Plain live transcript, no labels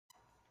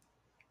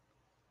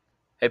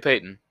Hey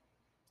Peyton,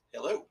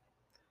 Hello.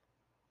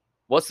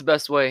 what's the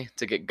best way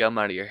to get gum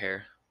out of your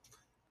hair?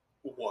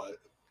 What?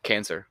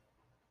 Cancer.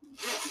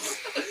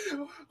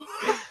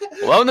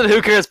 Welcome to the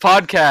Who Cares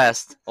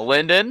podcast.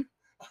 Lyndon.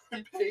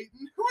 I'm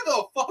Peyton. Who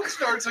the fuck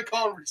starts a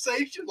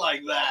conversation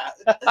like that?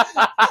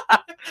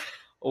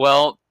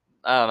 Well,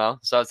 I don't know.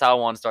 So that's how I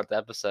want to start the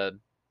episode.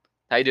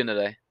 How you doing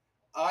today?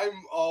 I'm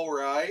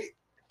alright.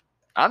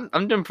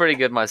 I'm doing pretty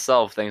good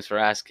myself. Thanks for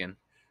asking.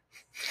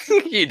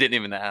 You didn't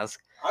even ask.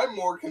 I'm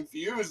more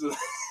confused.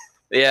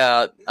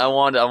 Yeah, I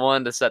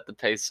wanted to set the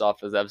pace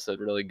off this episode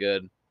really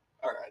good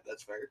Alright,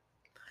 that's fair.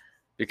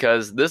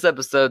 because this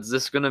episode's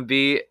just gonna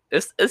be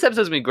this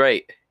episode's gonna be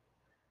great.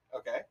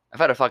 Okay.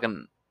 I've had a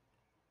fucking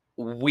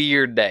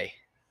weird day.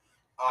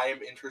 I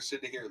am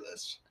interested to hear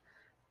this.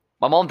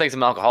 My mom thinks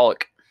I'm an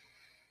alcoholic.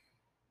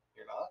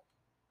 You're not?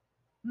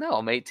 No,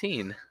 I'm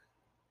 18.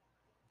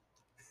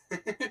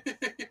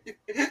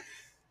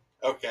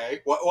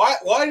 Okay.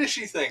 Why does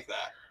she think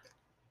that?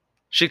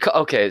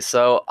 Okay,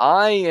 so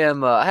I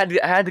am. I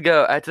had to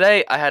go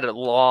today. I had a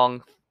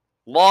long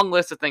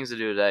list of things to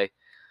do today,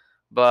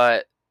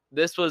 but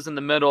this was in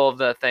the middle of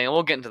that thing. And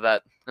we'll get into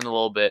that in a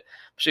little bit.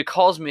 She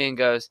calls me and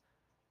goes,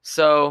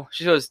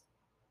 she goes,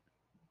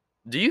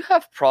 "Do you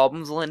have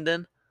problems,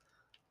 Lyndon?"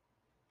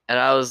 And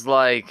I was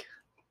like,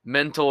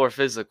 "Mental or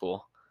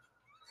physical?"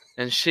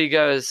 And she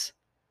goes,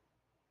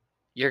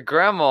 "Your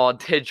grandma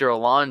did your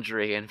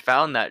laundry and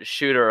found that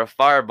shooter of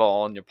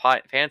Fireball in your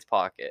pants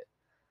pocket."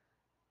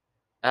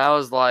 And I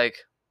was like,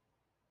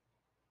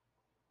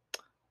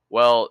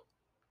 well,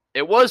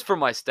 it was for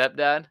my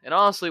stepdad. It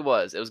honestly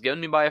was. It was given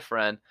to me by a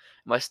friend.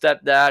 My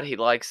stepdad, he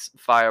likes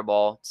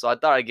Fireball, so I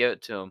thought I'd give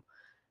it to him.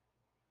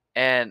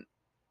 And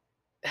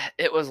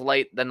it was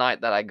late the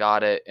night that I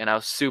got it, and I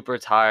was super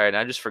tired. And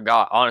I just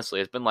forgot, honestly.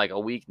 It's been like a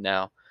week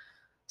now.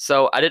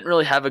 So I didn't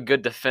really have a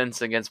good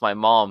defense against my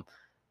mom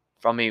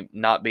from me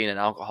not being an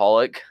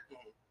alcoholic.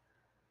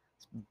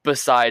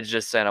 Besides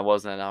just saying I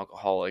wasn't an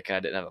alcoholic and I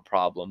didn't have a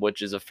problem,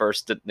 which is a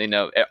first,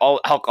 all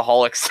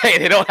alcoholics say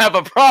they don't have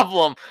a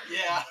problem.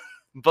 Yeah.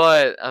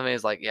 But I mean,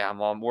 it's like, yeah,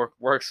 mom,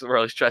 work's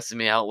really stressing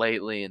me out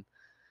lately,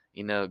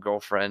 and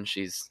girlfriend,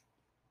 she's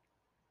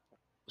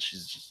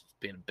just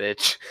being a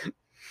bitch.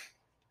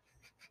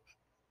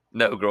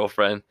 No,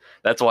 girlfriend,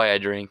 that's why I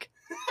drink.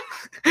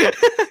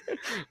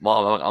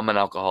 Mom, I'm an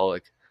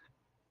alcoholic.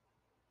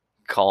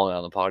 Calling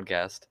on the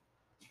podcast.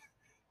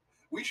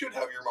 We should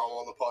have your mom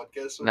on the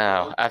podcast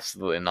sometime. No,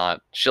 absolutely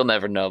not. She'll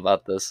never know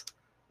about this.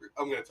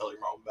 I'm gonna tell your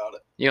mom about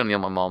it. You don't know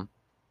my mom.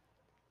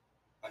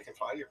 I can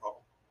find your mom.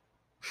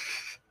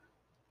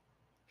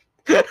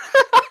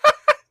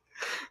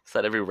 Is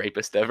that every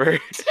rapist ever?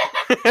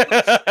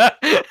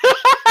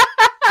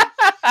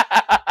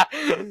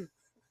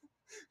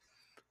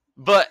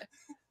 But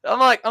I'm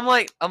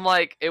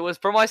like, it was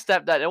for my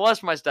stepdad. It was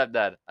for my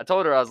stepdad. I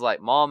told her, I was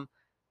like, Mom,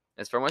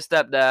 it's for my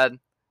stepdad.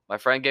 My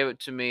friend gave it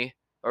to me,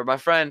 or my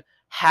friend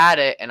had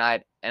it, and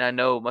I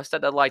know my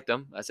stepdad liked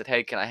them. I said,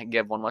 hey, can I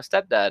give one to my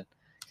stepdad?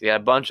 He had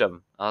a bunch of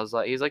them.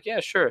 He's like, yeah,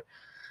 sure. It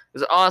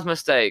was an honest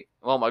mistake.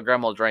 Well, my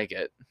grandma drank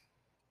it.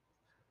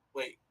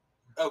 Wait.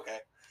 Okay.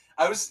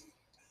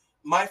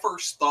 My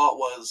first thought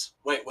was,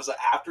 wait, was it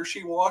after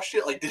she washed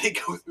it? Like, did it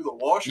go through the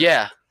washer?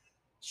 Yeah.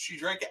 She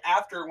drank it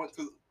after it went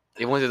through.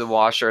 It went through the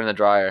washer and the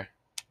dryer.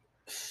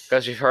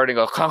 Because you've heard it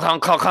go clunk,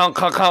 clunk, clunk, clunk,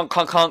 clunk, clunk,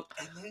 clunk, clunk.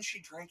 And then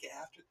she drank it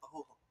after.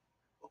 Oh.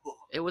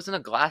 It was in a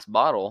glass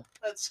bottle.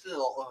 That's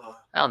still.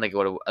 I don't think it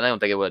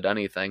would have done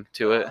anything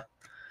to it.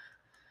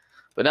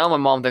 But now my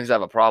mom thinks I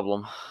have a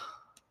problem.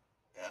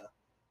 Yeah.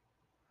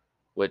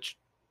 Which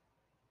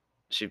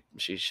she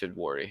should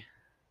worry.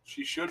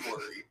 She should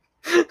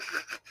worry.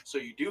 So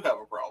you do have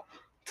a problem.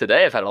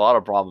 Today I've had a lot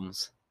of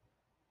problems.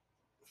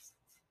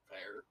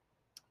 Fair.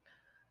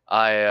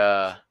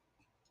 I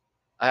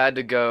had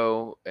to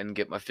go and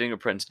get my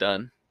fingerprints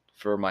done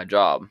for my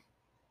job.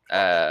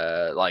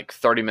 Like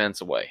 30 minutes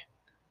away.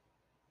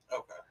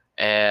 Okay.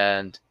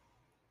 And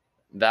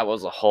that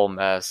was a whole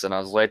mess, and I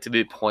was late to the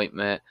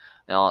appointment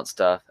and all that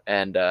stuff.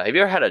 And have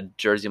you ever had a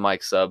Jersey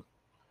Mike's sub?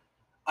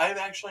 I have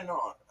actually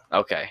not.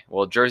 Okay,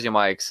 well, Jersey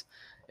Mike's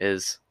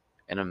is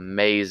an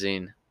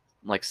amazing,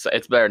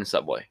 it's better than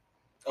Subway.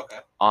 Okay.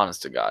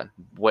 Honest to God,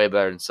 way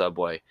better than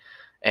Subway.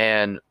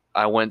 And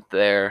I went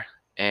there,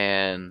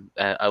 and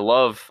I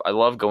love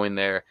going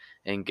there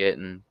and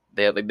getting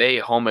they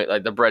homemade,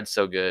 like, the bread's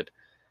so good.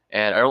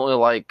 And I don't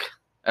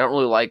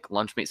really like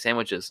lunch meat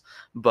sandwiches,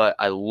 but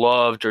I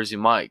love Jersey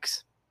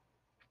Mike's.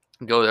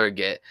 Go there and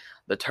get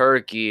the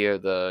turkey or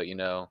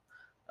the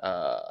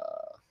I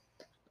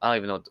don't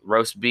even know,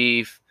 roast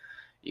beef.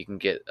 You can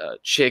get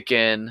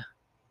chicken,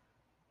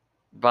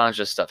 bunch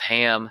of stuff,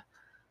 ham,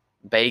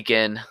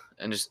 bacon,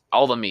 and just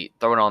all the meat.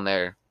 Throw it on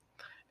there.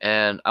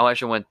 And I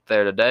actually went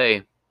there today.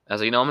 I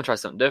was like, I'm gonna try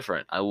something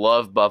different. I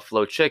love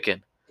buffalo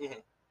chicken. Mm-hmm.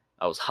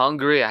 I was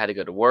hungry. I had to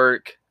go to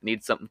work.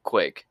 Need something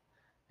quick.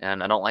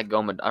 And I don't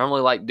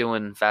really like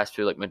doing fast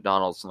food like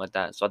McDonald's, something like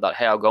that. So I thought,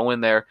 hey, I'll go in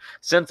there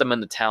since I'm in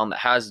the town that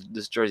has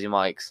this Jersey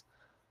Mike's.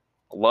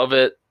 I love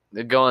it.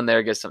 Go in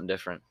there, get something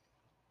different.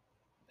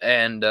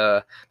 And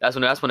that's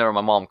whenever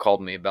my mom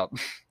called me about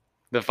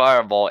the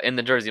Fireball in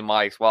the Jersey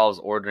Mike's while I was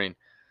ordering.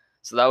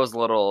 So that was a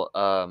little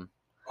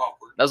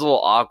Awkward. that was a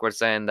little awkward,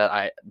 saying that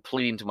I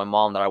pleading to my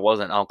mom that I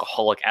wasn't an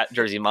alcoholic at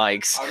Jersey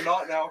Mike's. I'm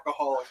not an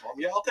alcoholic, Mom.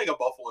 Yeah, I'll take a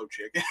buffalo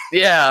chicken.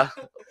 Yeah,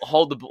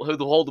 hold the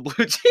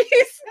blue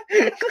cheese.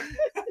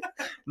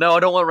 No, I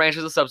don't want ranch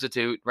as a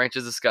substitute. Ranch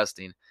is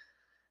disgusting.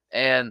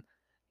 And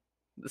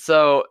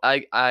so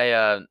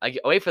I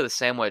wait for the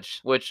sandwich,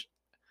 which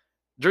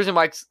Jersey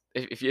Mike's.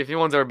 If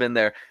anyone's ever been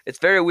there, it's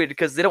very weird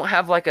because they don't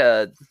have like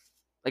an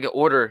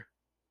order.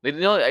 You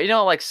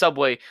know, like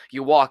Subway,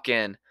 you walk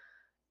in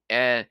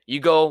and you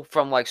go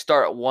from like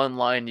start one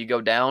line, you go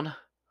down.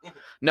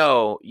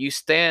 No, you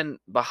stand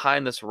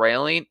behind this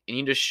railing and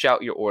you just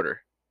shout your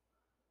order.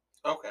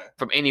 Okay.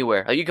 From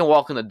anywhere. Like you can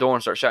walk in the door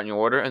and start shouting your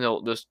order and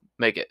they'll just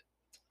make it.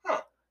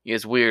 Huh.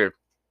 It's weird.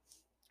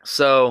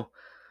 So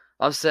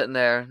I'm sitting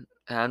there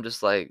and I'm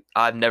just like,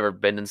 I've never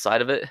been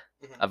inside of it.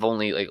 Mhm. I've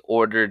only like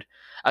ordered.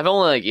 I've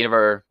only like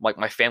either like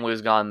my family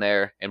has gone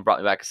there and brought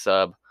me back a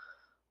sub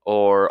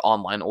or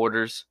online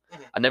orders.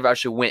 Mhm. I never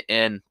actually went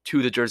in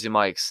to the Jersey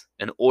Mike's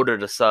and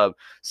ordered a sub.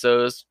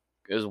 So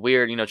it was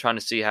weird, trying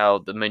to see how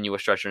the menu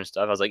was structured and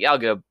stuff. I was like, yeah, I'll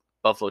get a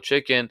buffalo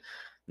chicken,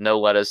 no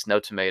lettuce, no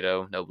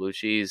tomato, no blue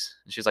cheese.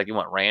 And she's like, you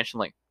want ranch? I'm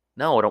like,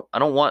 no, I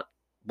don't want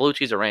blue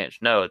cheese or ranch.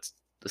 No, it's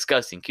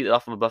disgusting. Keep it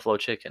off of a buffalo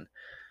chicken.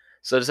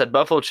 So I just had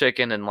buffalo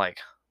chicken and like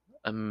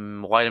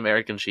white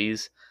American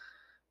cheese,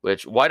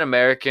 which white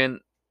American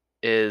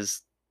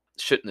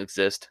shouldn't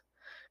exist.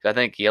 I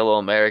think yellow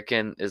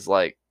American is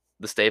like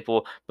the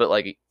staple, but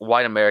like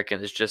white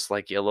American is just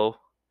like yellow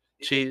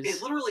cheese.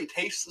 It literally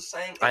tastes the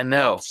same. I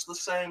know. It's the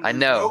same. I There's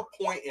know.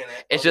 no point in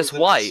it. It's other just than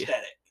white.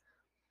 aesthetic.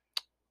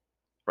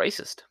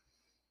 Racist.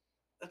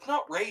 It's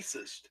not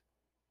racist.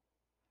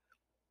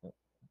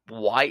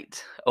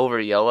 White over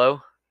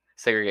yellow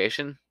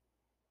segregation.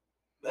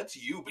 That's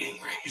you being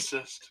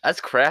racist. That's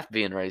Kraft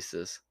being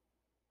racist.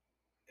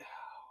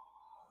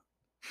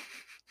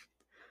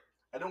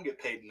 I don't get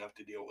paid enough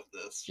to deal with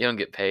this. You don't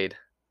get paid.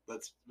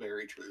 That's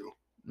very true.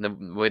 No,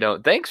 we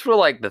don't. Thanks for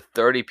like the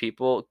 30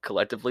 people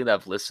collectively that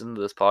have listened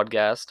to this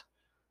podcast.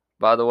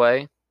 By the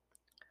way,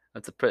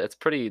 it's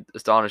pretty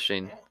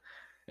astonishing. Yeah.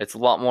 It's a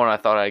lot more than I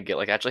thought I'd get.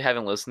 Like actually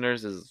having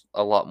listeners is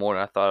a lot more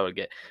than I thought I would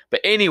get.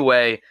 But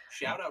anyway,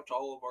 shout out to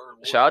all of our.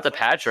 Shout out to fans.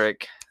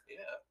 Patrick.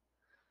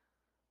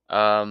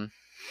 Yeah.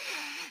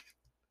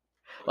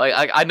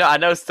 Like I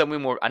know so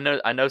many more.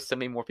 I know so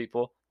many more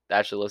people that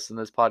actually listen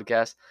to this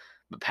podcast.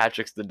 But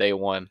Patrick's the day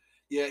one.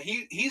 Yeah,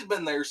 he's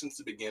been there since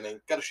the beginning.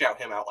 Got to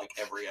shout him out like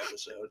every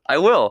episode. I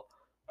will.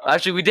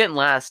 Actually, we didn't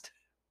last.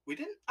 We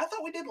didn't. I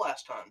thought we did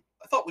last time.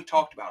 I thought we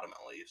talked about him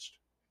at least.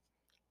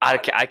 I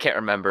can't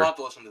remember. I'll have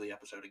to listen to the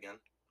episode again.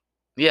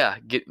 Yeah,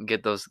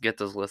 get those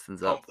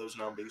listens up. Pump those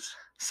numbies.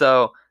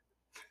 So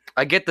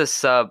I get this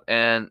sub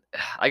and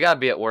I gotta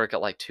be at work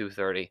at like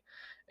 2:30,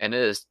 and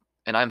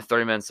I'm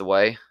 30 minutes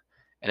away,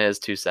 and it is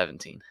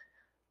 2:17.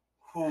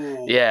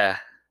 Ooh. Yeah.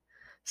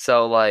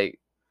 So like,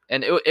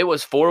 and it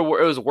was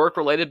work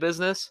related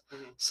business,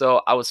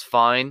 so I was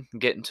fine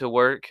getting to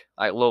work.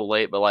 A little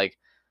late, but like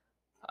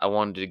I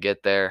wanted to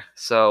get there.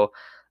 So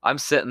I'm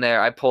sitting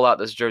there. I pull out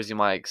this Jersey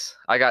Mike's.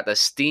 I got the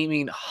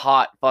steaming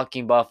hot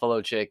fucking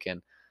buffalo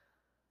chicken,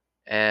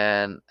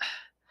 and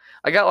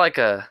I got like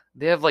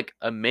they have like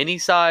a mini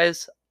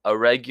size, a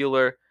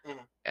regular,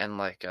 and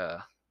like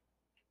a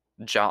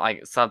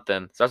giant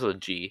something. Starts with a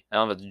G. I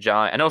don't know if it's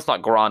giant. I know it's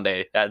not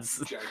grande. That's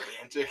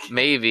gigantic.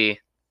 Maybe.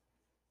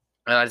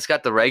 And I just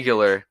got the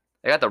regular.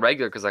 I got the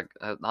regular because I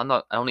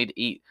don't need to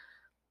eat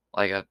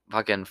like a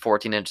fucking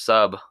 14-inch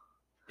sub.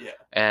 Yeah.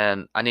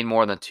 And I need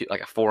more than a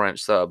 4-inch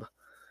sub.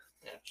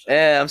 Yeah,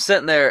 and I'm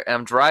sitting there and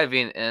I'm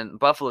driving, and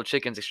buffalo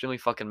chicken's extremely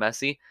fucking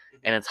messy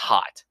and it's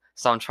hot.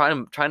 So I'm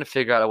trying to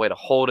figure out a way to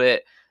hold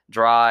it,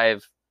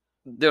 drive,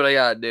 do what I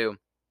gotta do.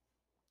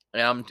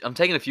 And I'm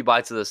taking a few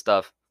bites of this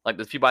stuff, like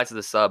a few bites of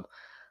the sub,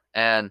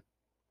 and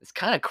it's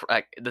kind of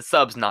like the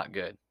sub's not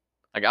good.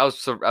 Like I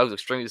was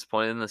extremely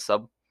disappointed in the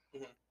sub.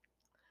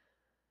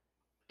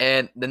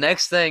 And the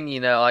next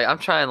thing, like I'm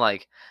trying to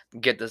like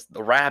get the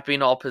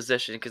wrapping all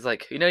positioned, because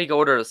like you can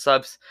order the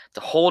subs to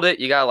hold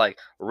it. You gotta like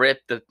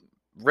rip the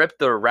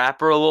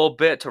wrapper a little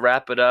bit to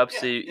wrap it up,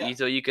 so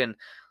you can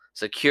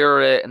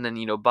secure it, and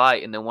then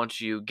bite. And then once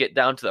you get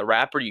down to the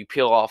wrapper, you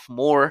peel off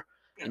more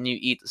and you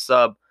eat the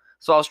sub.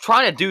 So I was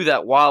trying to do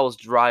that while I was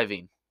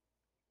driving.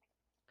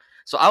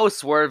 So I was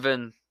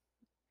swerving,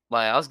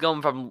 like I was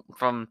going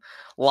from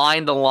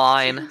line to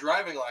line. So you're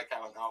driving like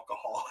I'm an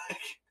alcoholic.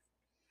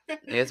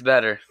 It's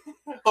better.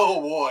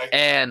 Oh boy.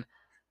 And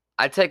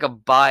I take a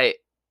bite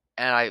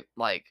and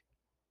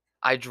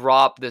I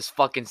drop this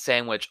fucking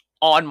sandwich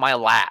on my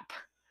lap.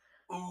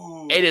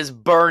 Ooh. It is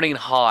burning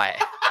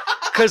hot.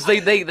 Cause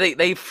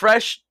they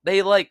fresh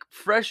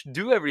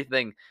do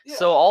everything. Yeah.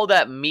 So all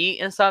that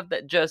meat and stuff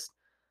that just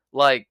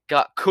like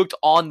got cooked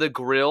on the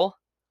grill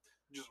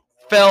just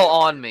fell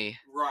on me.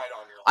 Right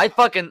on your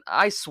lap.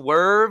 I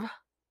swerve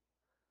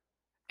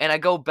and I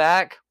go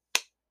back.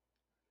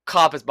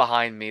 Cop is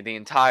behind me the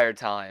entire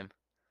time.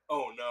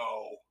 Oh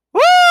no.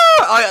 Woo!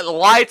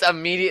 lights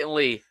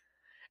immediately.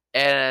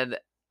 And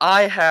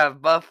I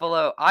have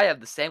buffalo. I have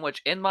the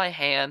sandwich in my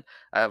hand.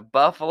 I have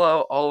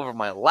buffalo all over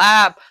my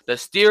lap, the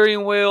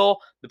steering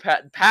wheel,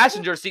 the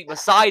passenger seat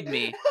beside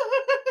me.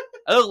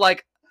 It looks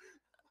like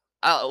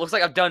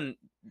I've done.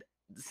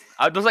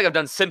 It looks like I've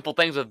done sinful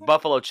things with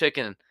buffalo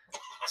chicken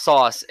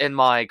sauce in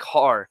my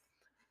car,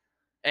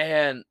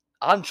 and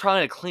I'm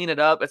trying to clean it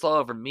up. It's all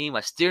over me,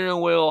 my steering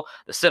wheel,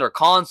 the center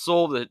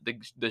console,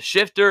 the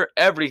shifter,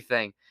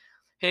 everything.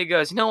 He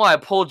goes, "You know why I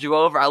pulled you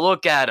over?" I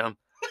look at him,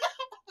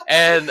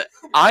 and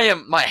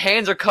my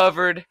hands are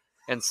covered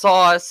in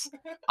sauce.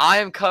 I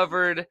am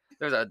covered.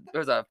 There's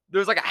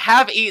like a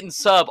half-eaten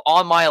sub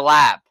on my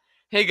lap.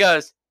 He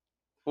goes,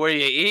 "Were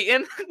you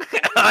eating?"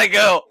 I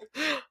go,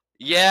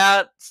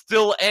 "Yeah,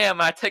 still am."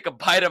 And I take a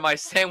bite of my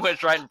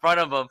sandwich right in front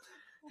of him.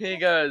 He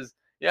goes,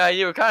 "Yeah,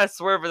 you were kind of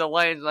swerving the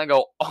lanes." And I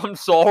go, "I'm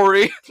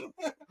sorry."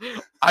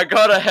 I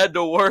gotta head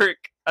to work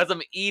as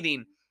I'm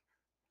eating.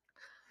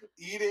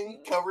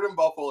 Eating covered in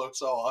buffalo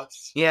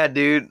sauce. Yeah,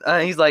 dude.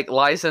 He's like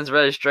license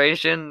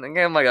registration. I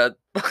gave him like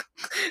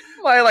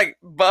my like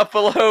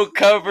buffalo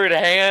covered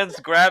hands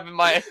grabbing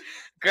my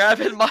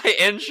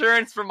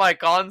insurance from my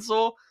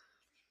console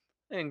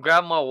and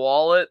grabbing my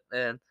wallet,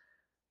 and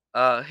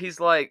he's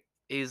like,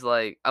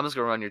 "I'm just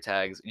gonna run your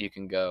tags. You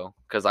can go."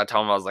 Because I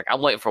told him, I was like, "I'm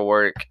late for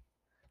work,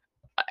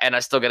 and I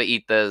still gotta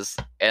eat this."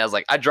 And I was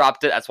like, I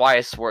dropped it. That's why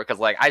I swerved.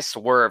 Because like I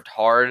swerved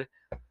hard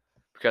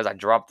because I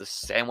dropped the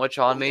sandwich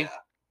on me. Yeah.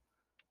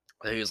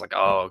 And he was like,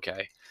 "Oh,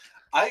 okay."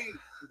 I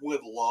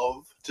would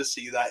love to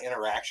see that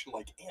interaction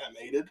like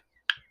animated.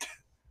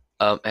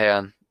 Hey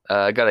on,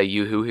 I got a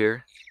Yoo-hoo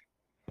here.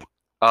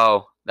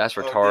 Oh, that's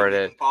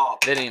retarded.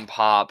 Didn't even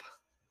pop.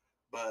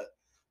 But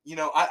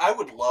I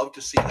would love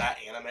to see that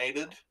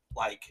animated,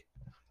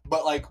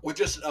 but with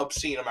just an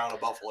obscene amount of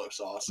buffalo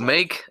sauce.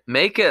 Make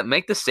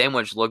the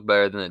sandwich look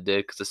better than it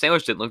did, because the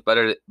sandwich didn't look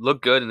better. It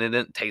looked good and it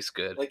didn't taste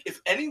good. Like, if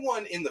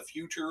anyone in the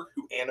future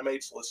who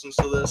animates listens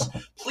to this,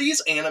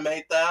 please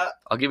animate that.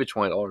 I'll give you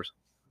 $20.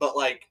 But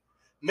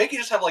make it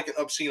just have an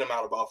obscene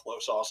amount of buffalo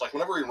sauce. Like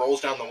whenever he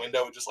rolls down the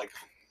window, it just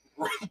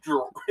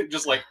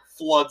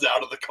floods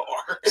out of the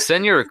car.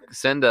 Send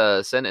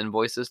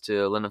invoices to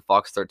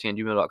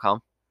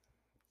lyndonfox13@gmail.com,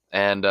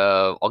 and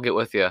I'll get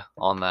with you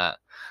on that.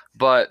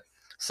 But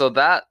so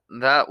that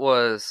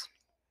was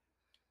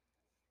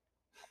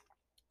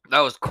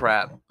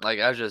crap. Like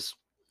I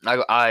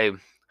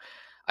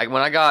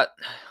when I got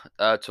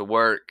to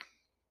work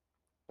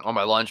on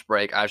my lunch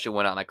break, I actually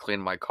went out and I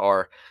cleaned my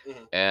car.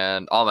 Mm-hmm.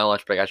 And on my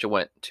lunch break, I actually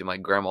went to my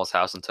grandma's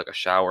house and took a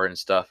shower and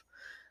stuff.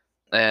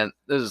 And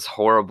this is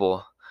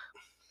horrible.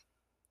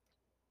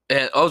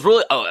 And I was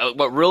really,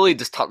 what really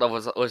just topped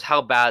off was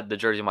how bad the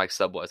Jersey Mike's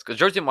sub was. Because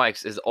Jersey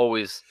Mike's is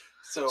always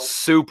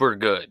super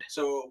good.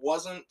 So it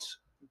wasn't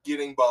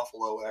getting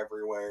buffalo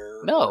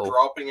everywhere. No. Or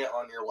dropping it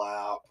on your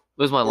lap.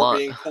 It was my lunch.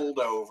 Being pulled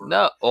over.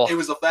 No. Well, it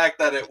was the fact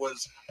that it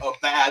was a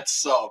bad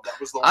sub. That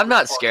was the I'm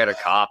not scared of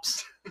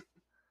cops.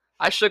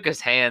 I shook his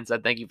hand,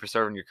 said thank you for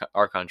serving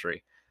our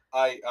country.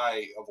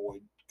 I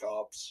avoid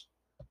cops.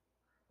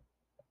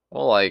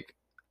 Well, I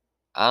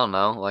don't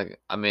know. Wait,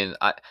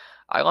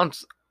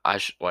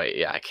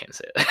 yeah, I can't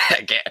say it.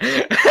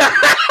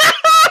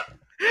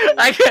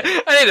 I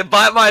can't. I need to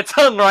bite my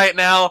tongue right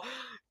now,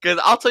 because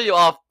I'll tell you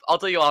off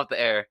the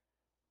air.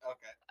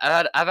 Okay.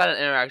 I've had an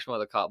interaction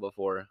with a cop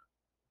before,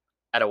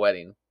 at a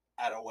wedding.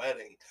 At a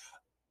wedding,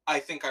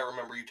 I think I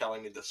remember you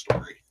telling me this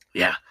story.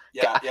 Yeah.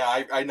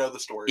 Yeah, I know the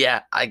story.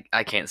 Yeah,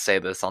 I can't say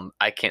this on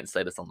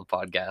the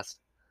podcast.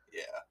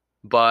 Yeah.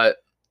 But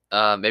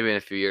maybe in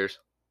a few years.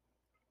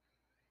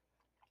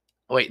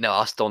 Wait, no,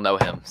 I'll still know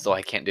him, so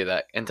I can't do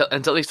that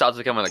until he stops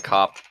becoming a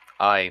cop.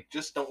 I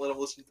just don't let him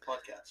listen to the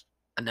podcast.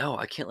 No,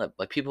 I can't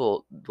let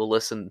people will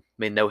listen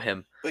may know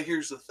him. But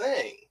here's the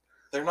thing: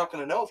 they're not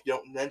going to know if you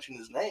don't mention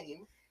his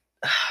name.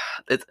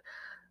 It's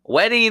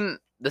wedding.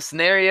 The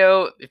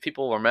scenario, if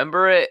people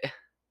remember it.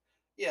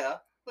 Yeah,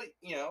 but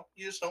you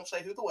just don't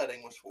say who the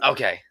wedding was for.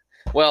 Okay.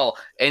 Well,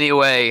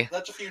 anyway.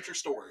 That's a future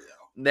story,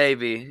 though.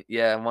 Maybe,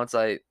 yeah. Once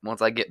I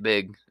get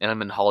big and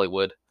I'm in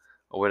Hollywood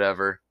or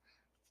whatever.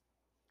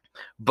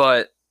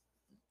 But,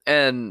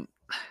 and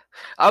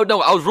I would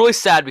know. I was really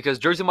sad because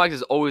Jersey Mike's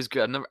is always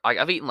good.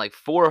 I've eaten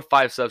 4 or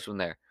 5 subs from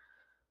there.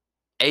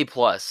 A+,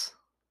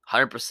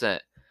 100%.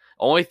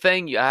 Only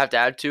thing you have to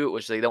add to it,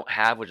 which they don't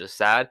have, which is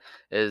sad,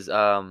 is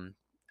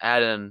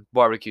add in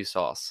barbecue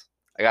sauce.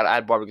 I gotta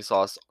add barbecue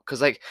sauce because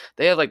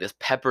they have this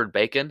peppered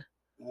bacon.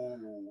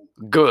 Ooh,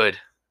 good.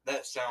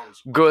 That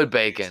sounds good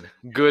bacon.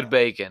 Amazing. Good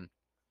bacon.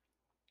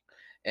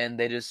 And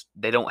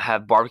they don't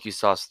have barbecue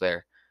sauce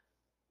there.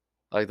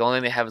 The only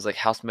thing they have is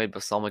house-made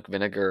balsamic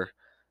vinegar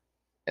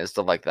and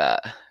stuff like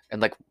that,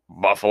 and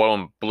buffalo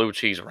and blue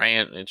cheese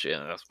ranch and shit.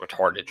 That's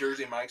retarded.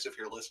 Jersey Mike's, if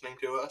you're listening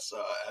to us,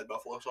 add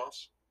buffalo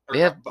sauce. Or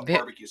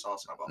barbecue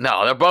sauce, not buffalo.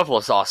 No, their buffalo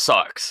sauce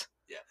sucks.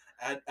 Yeah,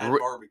 add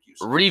barbecue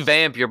sauce.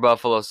 Revamp your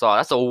buffalo sauce.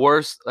 That's the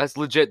worst. That's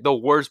legit the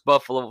worst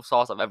buffalo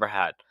sauce I've ever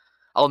had.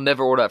 I'll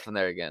never order that from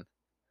there again.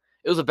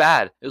 It was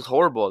bad. It was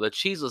horrible. The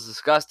cheese was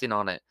disgusting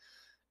on it.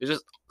 It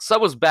just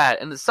sub was bad,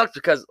 and it sucked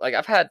because like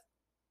I've had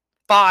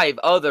 5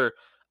 other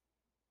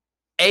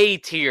A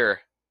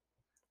tier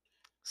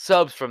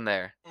subs from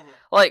there. Mhm.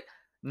 Like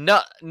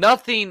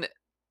nothing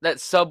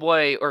that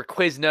Subway or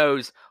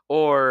Quiznos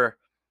or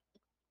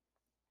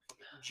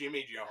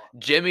Jimmy John.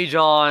 Jimmy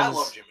John's. I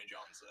love Jimmy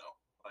John's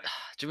though. Like,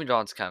 Jimmy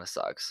John's kind of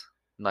sucks.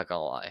 I'm not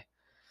gonna lie.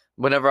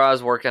 Whenever I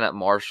was working at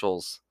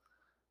Marshall's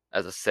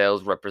as a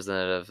sales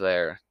representative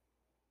there,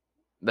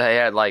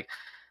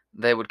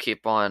 they would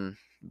keep on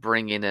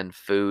bringing in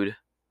food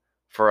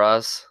for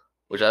us,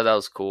 which I thought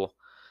was cool.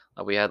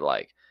 We had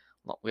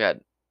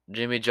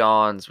Jimmy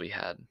John's, we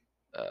had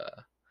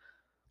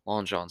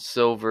Long John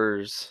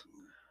Silver's,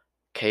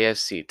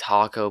 KFC,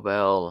 Taco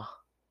Bell,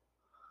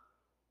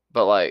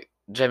 but like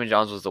Jimmy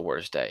John's was the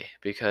worst day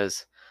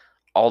because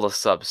all the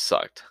subs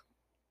sucked.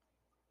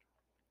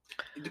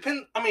 it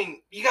depends. I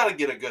mean, you got to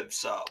get a good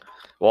sub.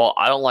 Well,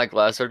 I don't like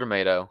lettuce or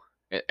tomato.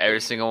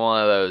 Every single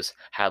one of those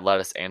had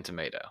lettuce and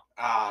tomato.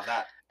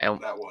 That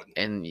would.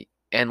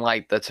 And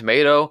like the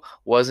tomato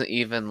wasn't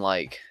even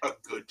like a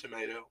good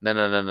tomato.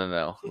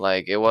 No.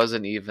 Like it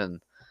wasn't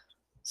even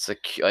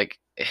secure. Like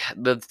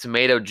the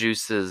tomato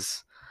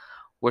juices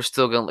were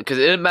still gonna, because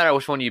it didn't matter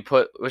which side you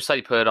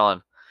put it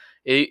on.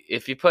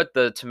 If you put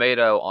the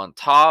tomato on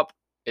top,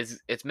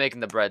 it's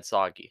making the bread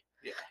soggy.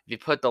 Yeah. If you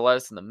put the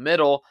lettuce in the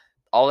middle,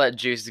 all that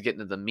juice is getting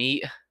to the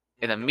meat,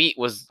 and the meat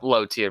was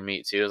low tier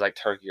meat too. It was like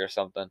turkey or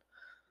something.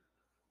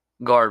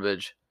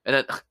 Garbage. And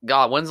then,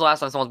 God, when's the last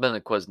time someone's been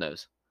in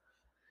Quiznos?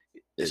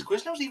 Is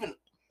Quiznos even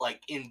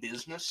like in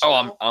business?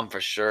 Oh, I'm for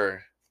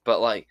sure.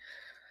 But like,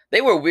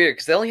 they were weird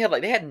because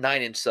they had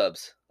 9-inch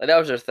subs. Like that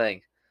was their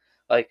thing.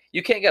 Like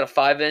you can't get a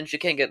 5-inch. You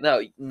can't get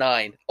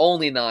 9.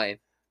 Only 9.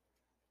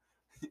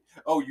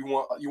 Oh, you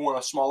want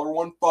a smaller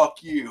one?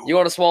 Fuck you. You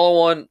want a smaller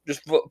one?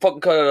 Just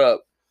fucking cut it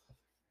up.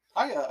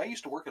 I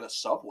used to work at a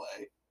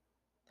Subway.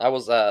 How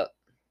was that?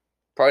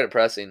 Probably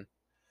depressing.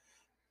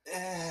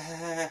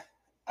 I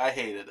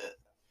hated it.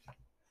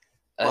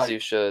 As you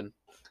should.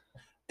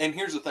 And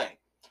here's the thing.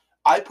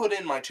 I put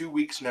in my 2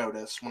 weeks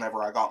notice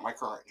whenever I got my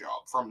current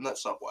job from that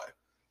Subway.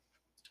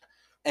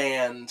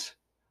 And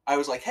I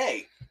was like,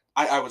 hey,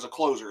 I was a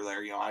closer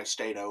there. You know, I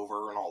stayed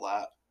over and all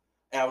that.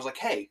 And I was like,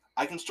 hey,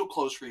 I can still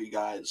close for you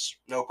guys.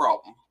 No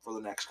problem for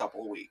the next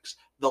couple of weeks.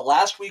 The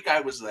last week I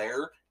was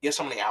there, guess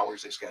how many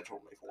hours they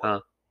scheduled me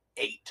for?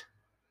 8.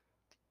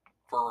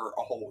 For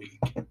a whole week.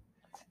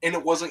 And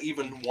it wasn't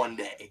even one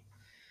day.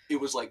 It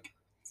was like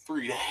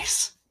 3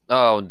 days.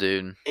 Oh,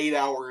 dude. 8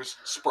 hours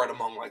spread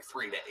among like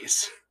 3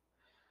 days.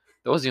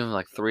 It wasn't even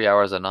like 3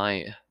 hours a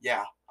night.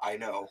 Yeah, I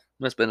know.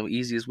 Must have been the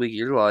easiest week of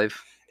your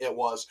life. It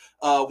was.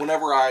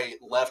 Whenever I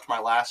left my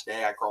last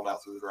day, I crawled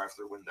out through the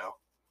drive-thru window.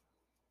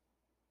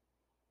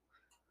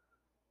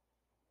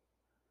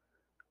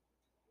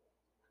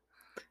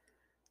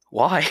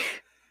 Why?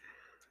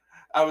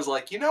 I was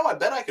like, I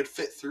bet I could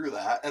fit through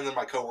that. And then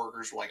my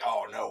coworkers were like,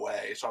 oh, no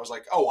way. So I was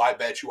like, oh, I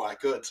bet you I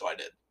could. So I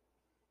did.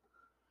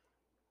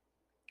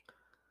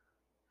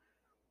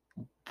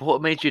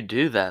 What made you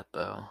do that,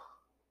 though?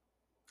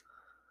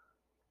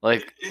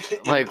 Like,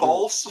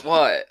 impulse.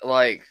 What?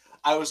 Like,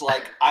 I was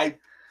like, I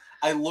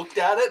looked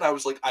at it and I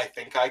was like, I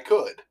think I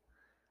could.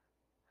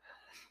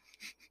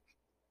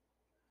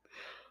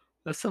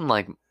 That's some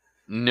like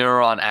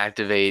neuron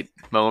activate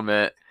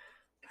moment.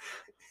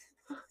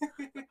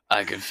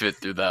 I can fit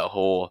through that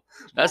hole.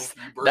 That's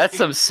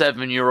some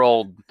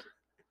 7-year-old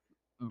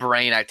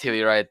brain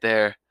activity right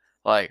there.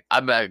 Like,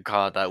 I bet I could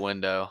climb out that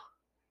window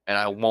and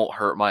I won't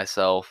hurt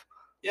myself.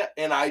 Yeah,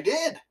 and I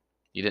did.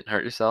 You didn't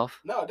hurt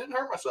yourself? No, I didn't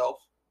hurt myself.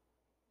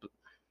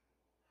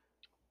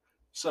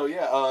 So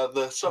yeah,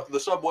 the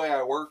Subway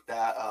I worked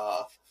at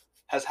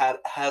has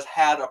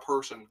had a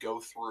person go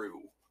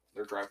through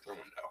their drive-thru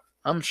window.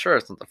 I'm sure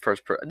it's not the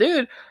first person.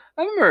 Dude,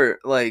 I remember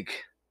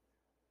like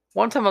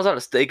one time I was at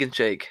a Steak and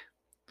Shake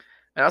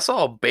and I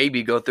saw a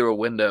baby go through a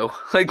window.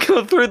 Like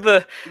go through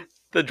the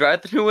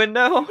drive-thru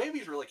window. Do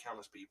babies really count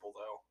as people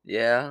though?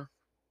 Yeah. Are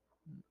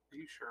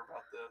you sure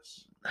about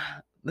this?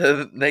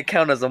 They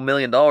count as $1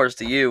 million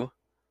to you.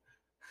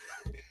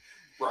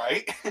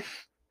 Right?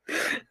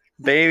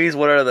 Babies,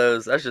 what are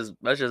those? That's just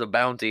a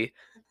bounty.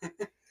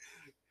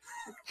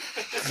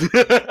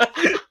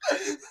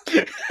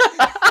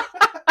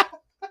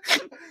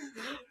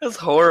 That's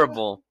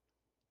horrible.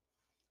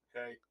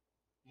 Okay.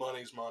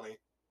 Money's money.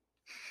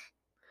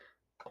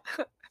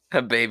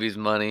 A baby's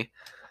money.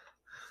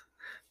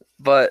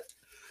 But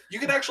you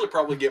could actually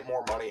probably get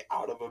more money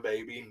out of a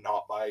baby,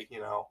 not by,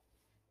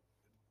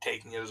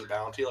 taking it as a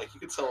bounty. Like, you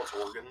could sell its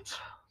organs.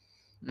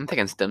 I'm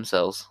thinking stem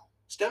cells.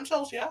 Stem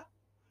cells, yeah.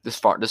 Just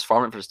farm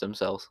it for stem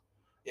cells.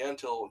 Yeah,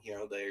 until,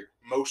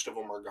 most of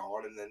them are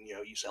gone, and then,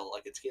 you sell it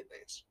like it's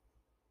kidneys.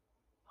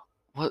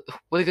 What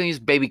are they going to use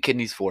baby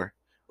kidneys for?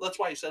 Well, that's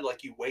why you said,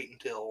 like, you wait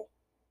until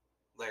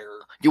they're...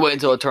 You wait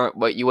until it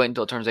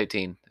turns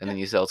 18, and then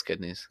you sell its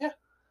kidneys. Yeah.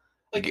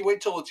 Like, you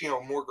wait till it's,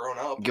 more grown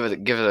up. Give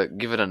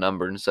it a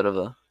number instead of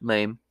a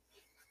name.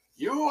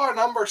 You are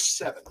number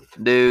 7.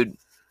 Dude.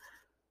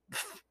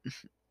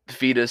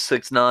 Fetus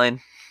 6'9".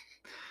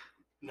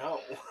 No.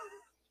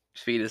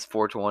 Speed is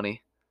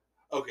 420.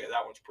 Okay,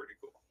 that one's pretty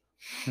cool.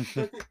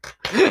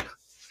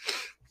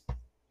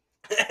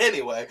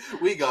 Anyway,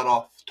 we got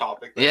off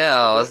topic there.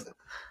 Yeah,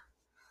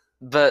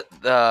 but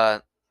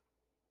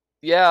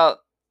yeah,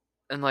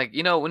 and like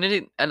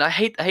when and I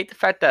hate the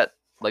fact that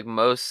like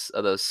most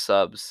of those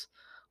subs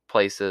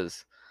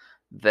places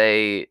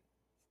they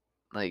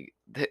like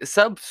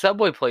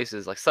Subway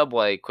places like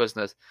Subway,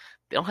 Quiznos,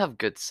 they don't have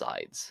good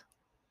sides.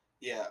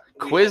 Yeah,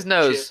 we had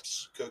Quiznos,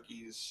 chips,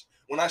 cookies.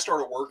 When I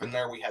started working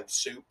there, we had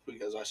soup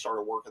because I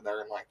started working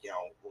there in late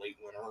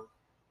winter.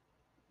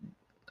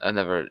 I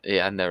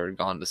never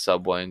gone to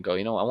Subway and go,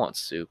 I want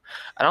soup.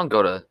 I don't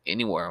go to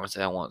anywhere and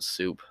say I want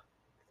soup.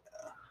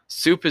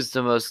 Soup is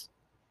the most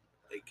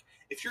Like,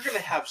 if you're gonna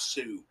have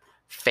soup,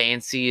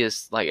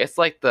 fanciest, like it's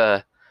like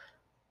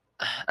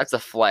that's a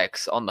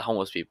flex on the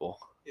homeless people.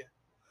 yeah.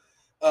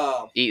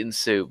 Eating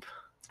soup.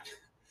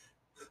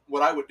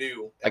 What I would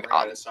do Like, every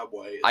night at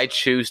Subway is I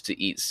choose to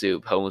eat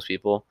soup, homeless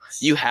people.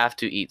 You have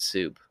to eat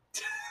soup.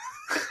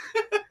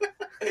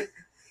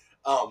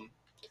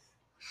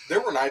 There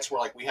were nights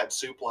where we had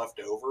soup left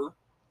over,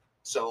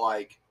 so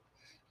I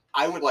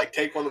would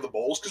take one of the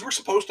bowls because we're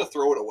supposed to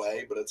throw it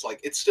away, but it's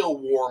still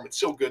warm, it's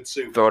still good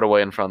soup. Throw it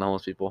away in front of the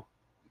homeless people.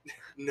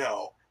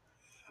 No,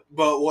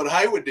 but what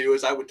I would do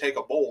is I would take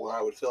a bowl and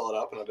I would fill it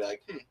up and I'd be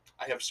like,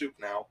 I have soup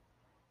now.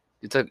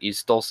 You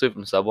stole soup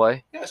from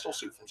Subway? Yeah, I stole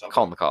soup from Subway.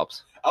 Call the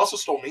cops. I also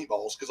stole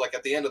meatballs because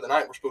at the end of the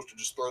night we're supposed to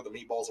just throw the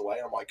meatballs away.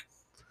 I'm like,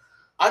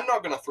 I'm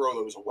not gonna throw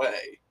those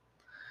away.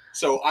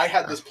 So I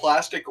had this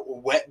plastic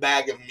wet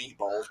bag of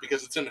meatballs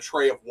because it's in a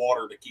tray of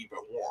water to keep it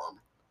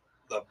warm.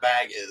 The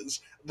bag is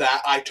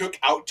that I took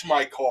out to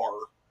my car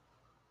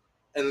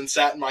and then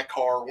sat in my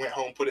car, went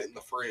home, put it in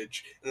the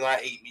fridge, and then I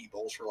ate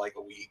meatballs for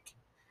a week.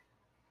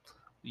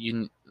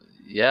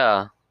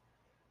 Yeah.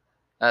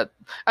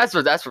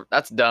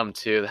 That's dumb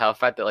too. How the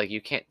fact that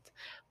you can't,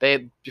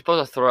 you're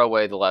supposed to throw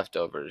away the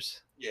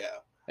leftovers. Yeah.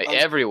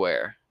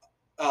 Everywhere.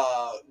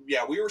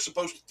 Yeah, we were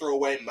supposed to throw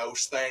away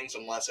most things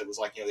unless it was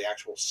the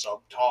actual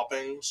sub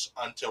toppings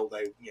until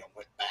they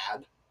went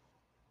bad.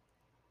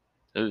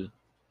 Ooh.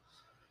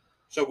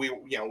 So we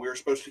were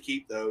supposed to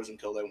keep those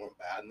until they went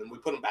bad, and then we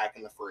put them back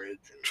in the fridge.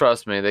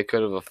 Trust me, they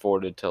could have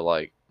afforded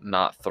to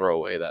not throw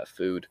away that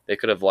food. They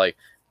could have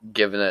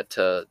given it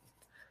to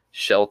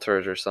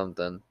shelters or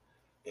something.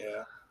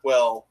 Yeah.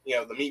 Well,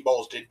 the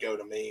meatballs did go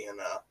to me, and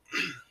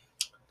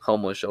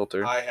homeless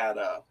shelter. I had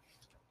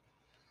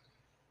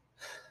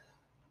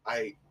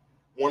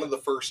one of the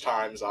first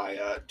times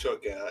I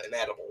took an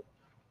edible,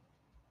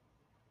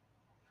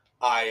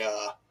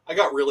 I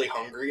got really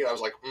hungry and I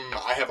was like,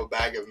 I have a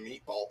bag of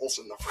meatballs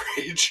in the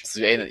fridge. So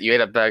you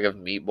ate a bag of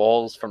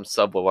meatballs from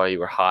Subway while you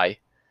were high?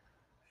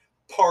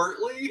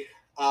 Partly.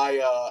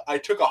 I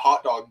took a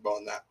hot dog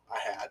bun that I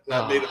had and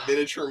I made a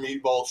miniature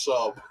meatball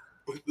sub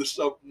with the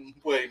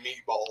Subway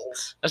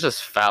meatballs. That's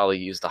just foul.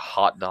 You used a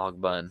hot dog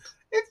bun.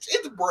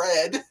 It's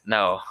bread.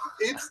 No.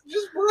 It's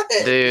just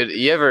bread. Dude,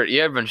 you ever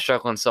been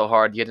struggling so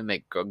hard you had to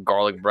make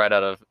garlic bread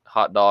out of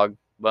hot dog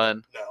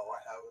bun? No, I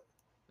haven't.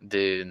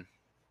 Dude,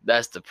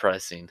 that's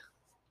depressing.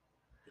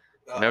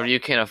 Whenever you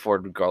can't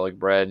afford garlic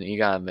bread, you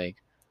gotta make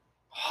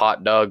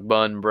hot dog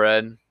bun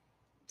bread.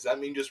 Does that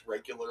mean just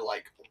regular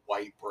white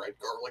bread?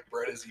 Garlic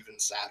bread is even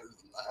sadder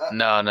than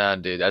No,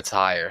 that. dude, that's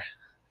higher.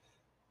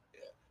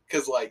 Yeah,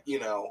 because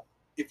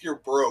if you're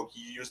broke,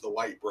 you use the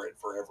white bread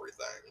for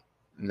everything.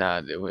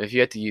 Nah, dude, if you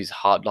have to use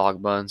hot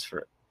dog buns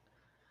for...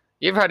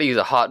 You ever had to use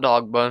a hot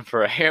dog bun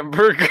for a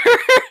hamburger?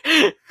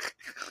 I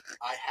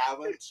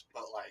haven't,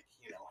 but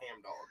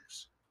ham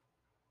dogs.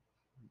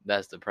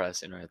 That's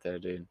depressing right there,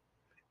 dude.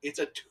 It's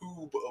a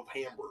tube of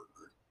hamburger.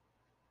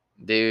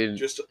 Dude.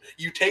 Just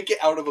you take it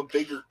out of a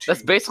bigger tube.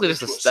 That's basically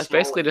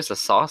just a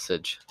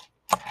sausage.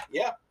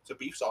 Yeah, it's a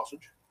beef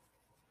sausage.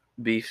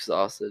 Beef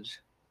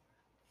sausage.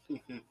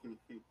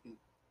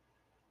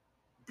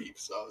 Beef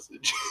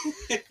sausage.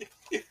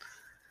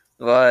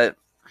 What?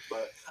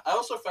 But I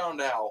also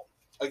found out,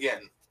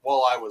 again,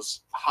 while I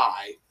was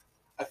high,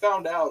 I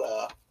found out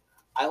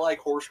I like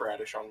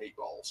horseradish on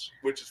meatballs,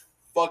 which is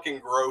fucking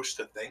gross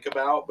to think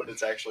about, but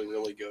it's actually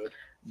really good.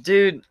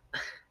 Dude,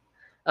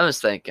 I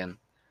was thinking,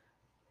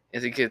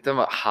 as you get them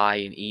up high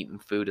and eating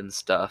food and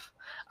stuff,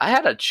 I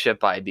had a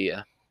chip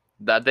idea.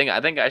 I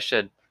think I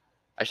should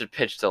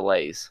pitch to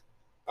Lay's.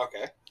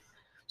 Okay.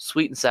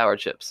 Sweet and sour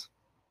chips.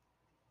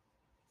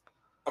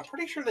 I'm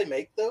pretty sure they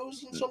make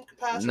those in some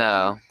capacity.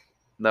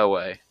 No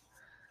way.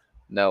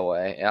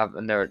 I've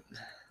never.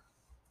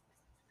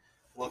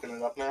 Looking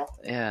it up now.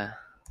 Yeah.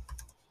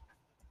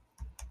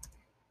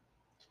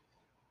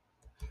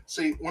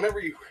 See,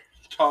 whenever you were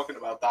talking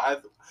about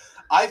that,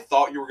 I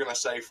thought you were gonna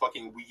say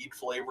fucking weed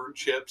flavored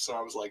chips, and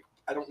I was like,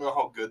 I don't know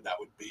how good that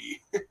would be.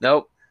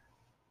 Nope.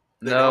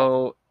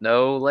 No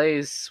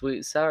Lay's sweet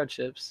and sour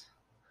chips.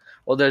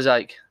 Well, there's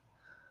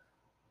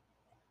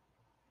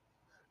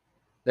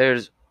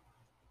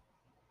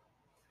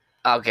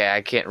okay,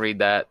 I can't read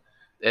that.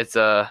 It's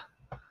yeah,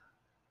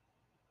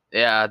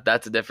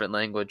 that's a different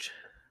language.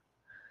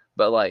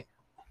 But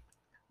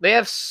they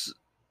have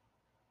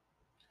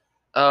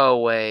Oh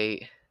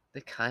wait,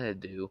 they kind of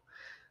do.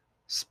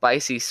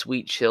 Spicy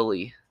sweet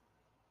chili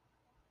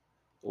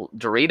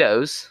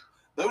Doritos.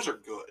 Those are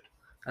good.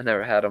 I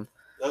never had them.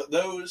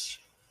 Those,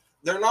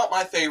 they're not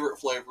my favorite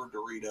flavored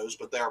Doritos,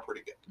 but they are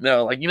pretty good.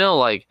 No,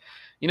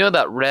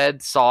 that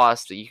red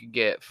sauce that you could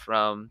get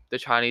from the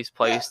Chinese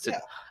place. Yeah.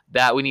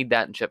 That we need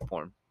that in chip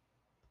form.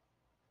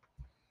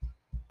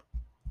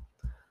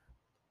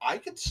 I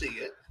could see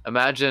it.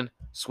 Imagine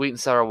sweet and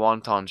sour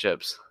wonton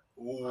chips.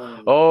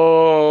 Ooh.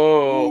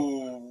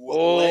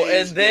 Oh,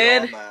 Lay's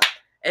get on that.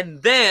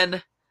 and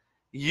then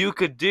you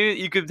could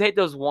take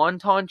those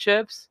wonton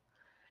chips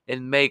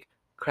and make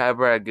crab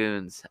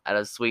ragoons out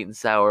of sweet and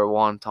sour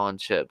wonton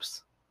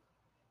chips.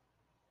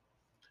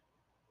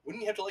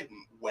 Wouldn't you have to like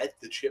wet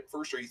the chip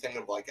first, or are you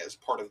thinking of like as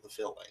part of the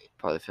filling?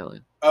 Part of the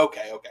filling.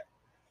 Okay.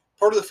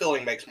 Part of the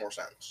filling makes more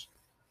sense.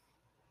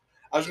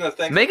 I was gonna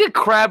think. Make a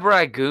crab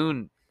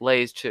ragoon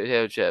Lay's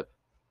potato chip.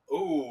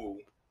 Ooh,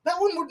 that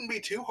one wouldn't be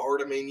too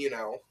hard. I mean,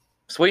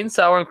 Sweet and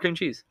sour and cream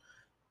cheese.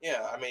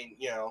 Yeah, I mean,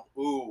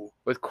 ooh.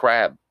 With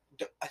crab.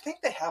 I think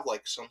they have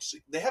like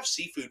they have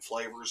seafood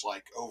flavors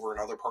like over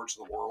in other parts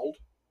of the world.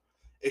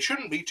 It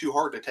shouldn't be too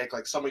hard to take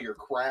like some of your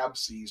crab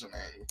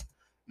seasoning,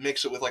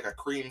 mix it with like a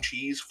cream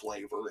cheese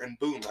flavor, and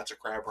boom, that's a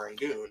crab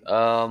rangoon.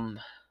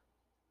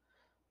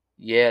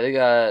 Yeah, they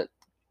got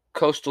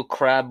coastal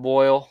crab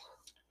boil,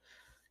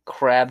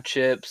 crab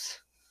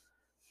chips,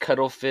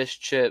 cuttlefish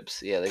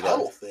chips. Yeah, they got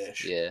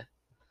Cuttlefish. Yeah.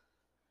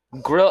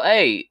 Grill.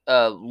 Hey,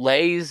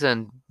 Lay's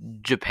in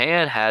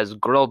Japan has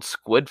grilled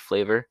squid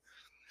flavor.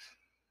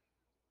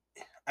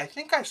 I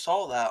think I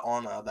saw that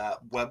on that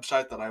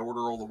website that I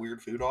order all the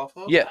weird food off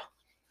of. Yeah.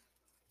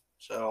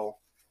 So,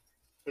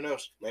 who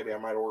knows? Maybe I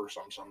might order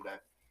some someday.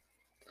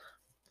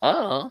 I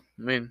don't know.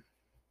 I mean,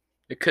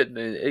 it could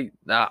be.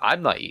 Nah,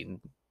 I'm not eating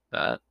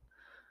that.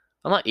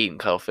 I'm not eating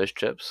cuttlefish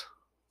chips.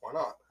 Why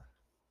not?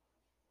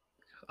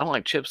 I don't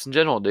like chips in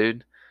general,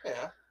 dude.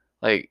 Yeah.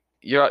 Like,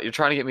 you're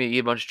trying to get me to eat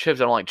a bunch of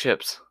chips. I don't like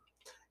chips.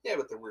 Yeah,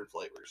 but they're weird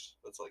flavors.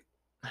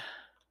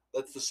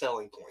 That's the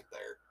selling point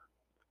there.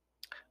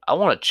 I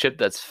want a chip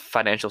that's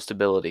financial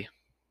stability.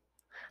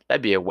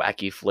 That'd be a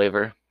wacky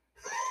flavor.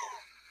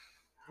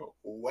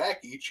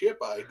 Wacky chip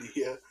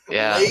idea.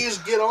 Yeah. Lay's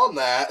get on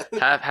that.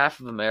 half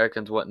of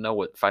Americans wouldn't know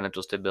what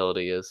financial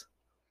stability is.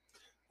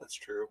 That's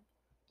true.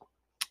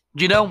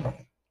 Do you know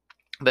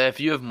that if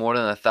you have more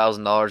than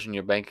 $1,000 in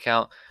your bank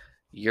account,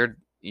 you're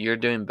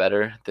doing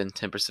better than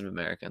 10% of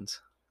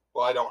Americans?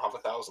 Well, I don't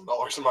have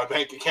 $1,000 in my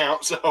bank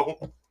account, so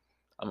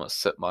I'm gonna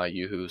sip my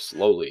yoo-hoo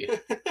slowly.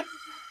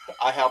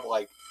 I have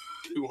like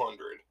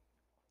 200.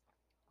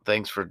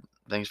 Thanks for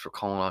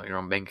calling out your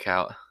own bank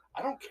account.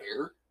 I don't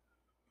care.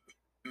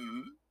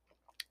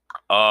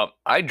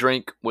 I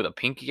drink with a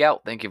pinky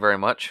out. Thank you very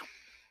much.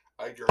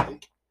 I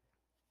drink.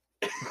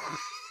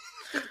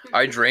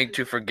 I drink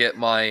to forget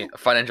my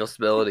financial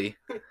stability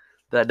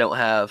that I don't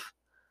have,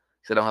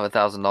 because I don't have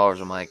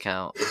 $1,000 in my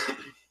account.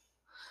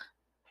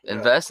 Yeah.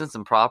 Invest in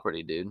some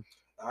property, dude.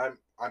 I'm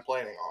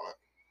planning on it.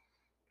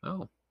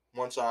 Oh.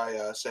 Once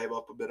I save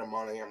up a bit of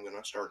money, I'm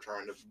gonna start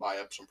trying to buy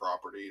up some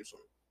properties.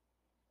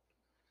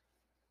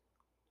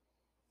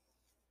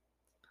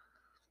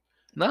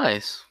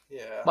 Nice.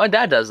 Yeah. My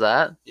dad does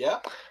that. Yeah?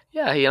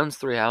 Yeah, he owns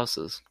 3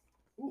 houses.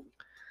 Ooh.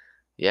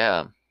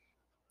 Yeah.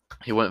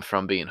 He went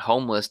from being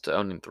homeless to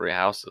owning 3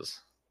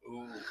 houses.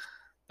 Ooh.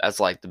 That's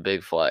like the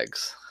big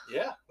flex.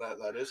 Yeah,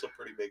 that is a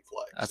pretty big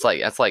flex.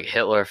 That's like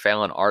Hitler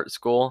failing art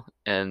school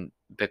and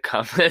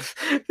becoming a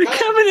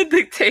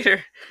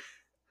dictator.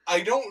 I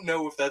don't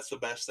know if that's the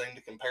best thing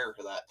to compare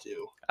to that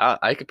to.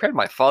 I compared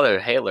my father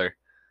to Hitler.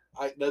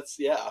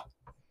 Yeah.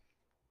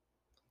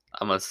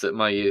 I'm gonna sip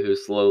my yoo-hoo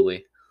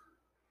slowly.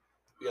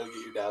 You gotta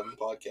get your dad on the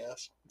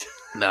podcast.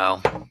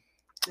 No,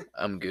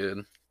 I'm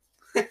good.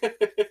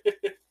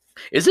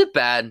 Is it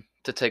bad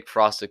to take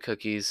frosted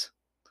cookies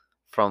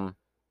from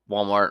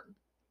Walmart,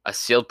 a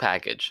sealed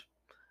package,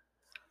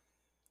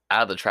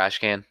 out of the trash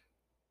can?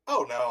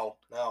 Oh, no.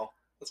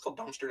 That's called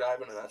dumpster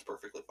diving, and that's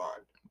perfectly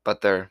fine.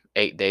 But they're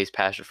 8 days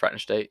past your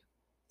freshness date?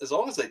 As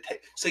long as they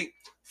take... See,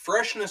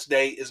 freshness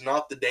date is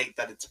not the date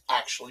that it's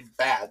actually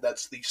bad.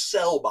 That's the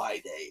sell-by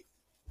date.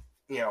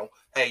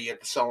 Hey, you have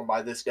to sell them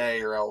by this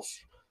day or else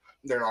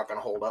they're not going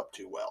to hold up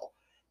too well.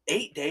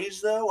 8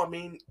 days, though, I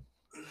mean...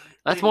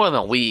 That's more than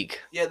a week.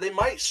 Yeah, they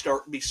might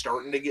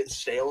starting to get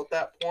stale at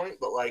that point,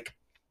 but, like,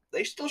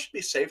 they still should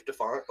be safe to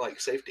find, like,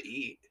 safe to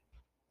eat.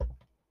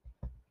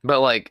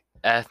 But, like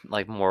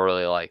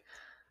morally, like,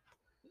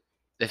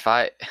 if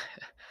I...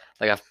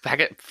 Like a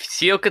packet,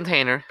 sealed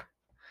container,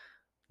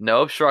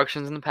 no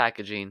obstructions in the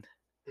packaging,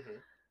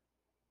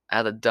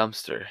 out of the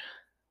dumpster.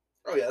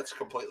 Oh, yeah, that's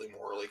completely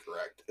morally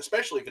correct,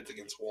 especially if it's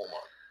against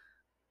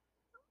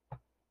Walmart.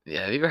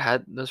 Yeah, have you ever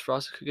had those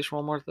frosted cookies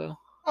from Walmart, though?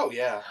 Oh,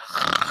 yeah.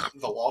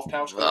 The Loft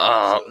House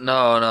cookies.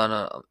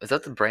 No. Is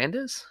that the brand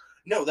is?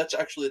 No, that's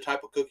actually the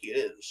type of cookie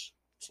it is.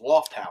 It's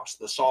Loft House,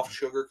 the soft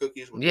sugar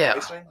cookies with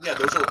icing. Yeah,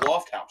 those are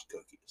Loft House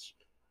cookies.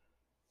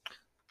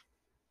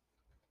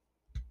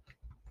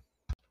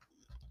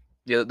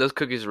 Yeah, those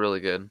cookies are really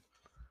good.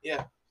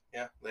 Yeah,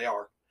 they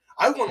are.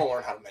 I want to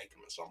learn how to make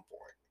them at some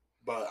point,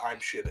 but I'm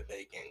shit at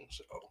baking,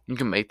 so You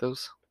can make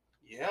those.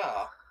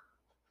 yeah.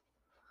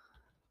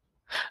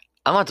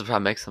 I'm about to try to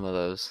make some of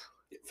those.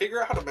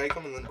 Figure out how to make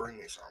them and then bring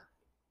me some.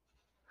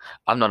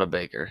 I'm not a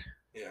baker.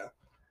 Yeah.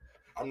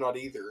 I'm not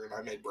either, and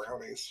I made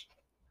brownies.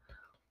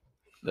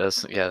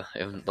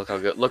 And look how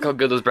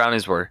good those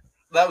brownies were.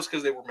 That was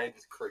because they were made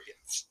with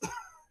crickets.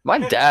 My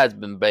dad's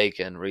been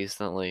baking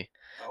recently.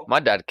 Oh.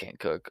 My dad can't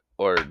cook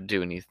or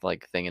do any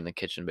thing in the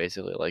kitchen.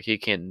 Basically, like he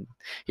can't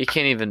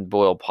even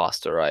boil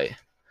pasta right.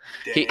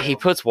 He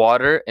puts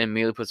water and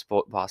immediately puts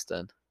pasta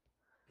in.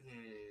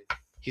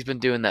 He's been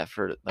doing that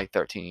for like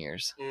 13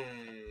 years.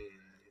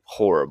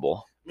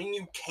 Horrible. I mean,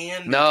 you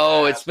can.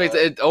 No, it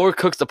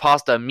overcooks the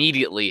pasta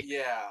immediately.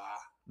 Yeah.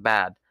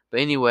 Bad. But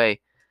anyway,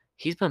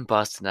 he's been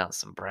busting out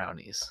some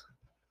brownies.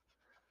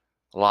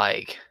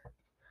 Like,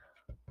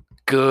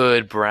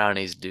 good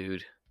brownies,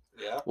 dude.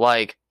 Yeah.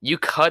 Like, you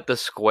cut the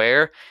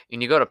square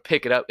and you go to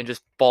pick it up and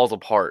just falls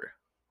apart.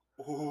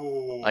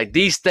 Ooh. Like,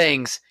 these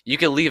things you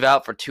can leave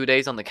out for 2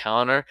 days on the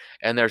counter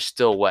and they're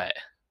still wet.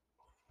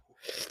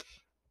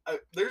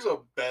 There's a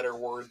better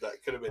word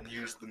that could have been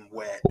used than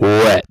wet.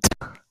 Wet.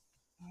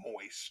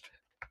 Moist.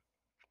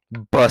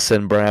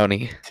 Bussin'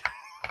 brownie.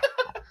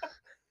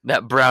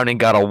 That brownie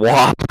got a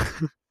whop.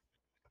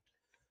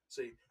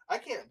 See, I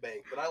can't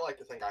bake, but I like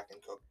to think I can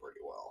cook pretty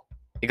well.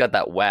 You got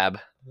that wab.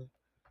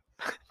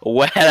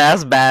 Wet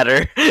ass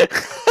batter.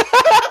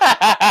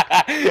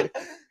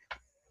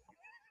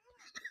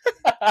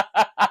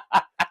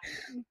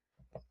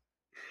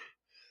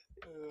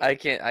 I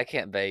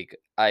can't bake.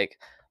 Like,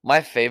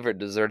 my favorite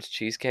dessert's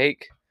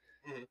cheesecake,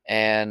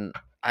 and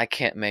I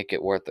can't make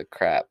it worth the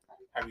crap.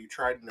 Have you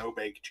tried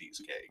no-bake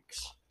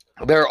cheesecakes?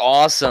 They're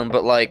awesome,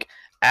 but like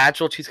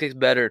actual cheesecake's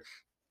better.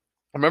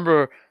 I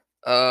remember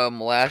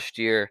last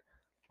year,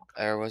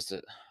 or was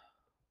it?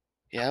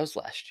 Yeah, it was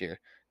last year.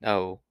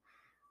 No.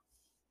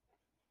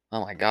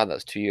 Oh my god, that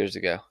was 2 years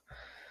ago.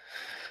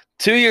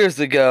 2 years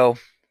ago,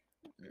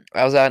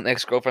 I was at an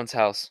ex-girlfriend's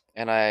house,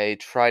 and I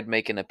tried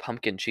making a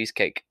pumpkin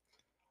cheesecake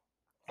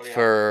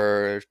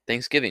for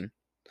Thanksgiving.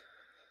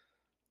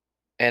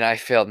 And I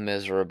failed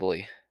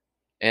miserably.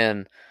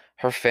 And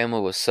her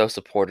family was so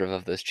supportive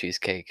of this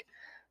cheesecake.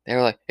 They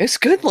were like, "It's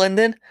good,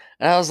 Lyndon."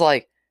 And I was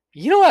like,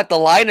 "You don't have to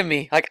lie to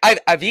me. Like,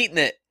 I've eaten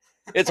it.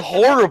 It's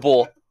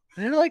horrible."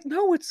 And they're like,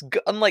 "No, it's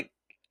good." I'm like,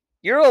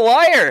 "You're a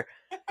liar.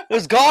 It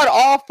was god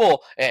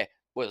awful. It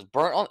was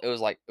burnt on.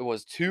 It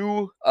was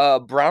too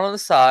brown on the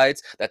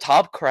sides. The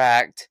top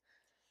cracked,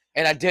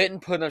 and I didn't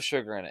put enough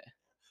sugar in it."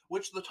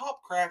 Which the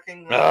top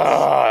cracking.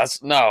 That's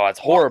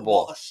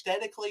horrible. Well,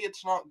 aesthetically,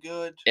 it's not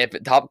good. If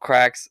it top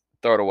cracks,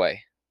 throw it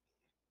away.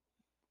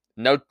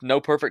 No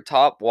perfect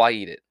top. Why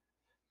eat it?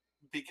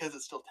 Because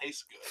it still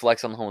tastes good.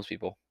 Flex on the homeless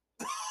people.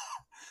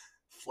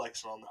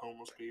 Flexing on the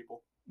homeless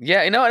people.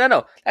 Yeah,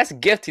 no. That's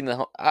gifting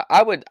the.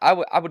 I would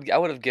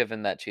have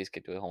given that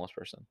cheesecake to a homeless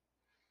person.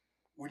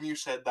 When you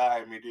said that,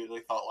 I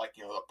immediately thought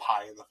the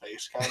pie in the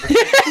face kind of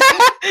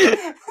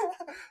thing.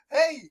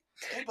 hey,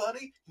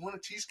 buddy, you want a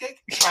cheesecake?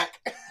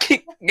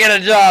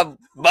 Get a job,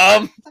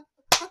 bum.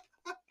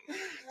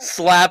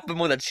 Slap him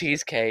with a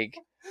cheesecake.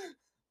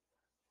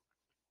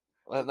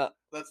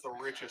 That's the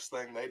richest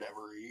thing they'd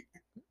ever eat.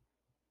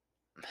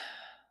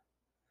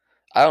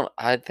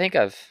 I think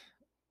I've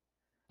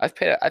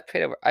paid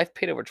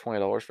over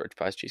 $20 for a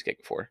Popeye's cheesecake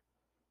before.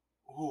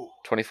 Ooh.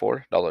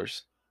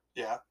 $24.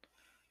 Yeah.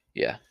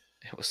 Yeah,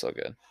 it was so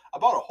good. I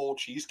bought a whole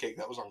cheesecake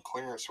that was on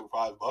clearance for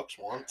 $5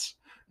 once.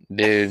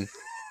 Dude,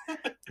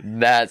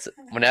 that's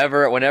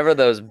whenever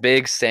those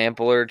big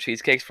sampler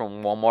cheesecakes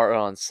from Walmart are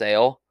on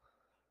sale.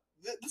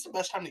 This is the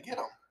best time to get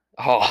them.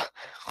 Oh,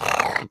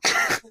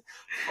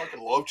 fucking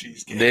love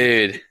cheesecake,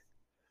 dude.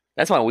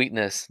 That's my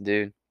weakness,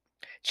 dude.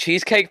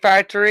 Cheesecake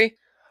Factory.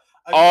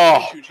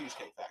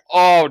 Cheesecake Factory.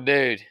 Oh,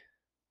 dude.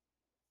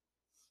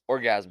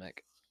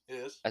 Orgasmic. It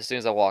is. As soon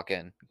as I walk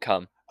in,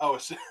 come. Oh,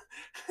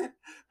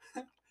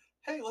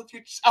 hey, let's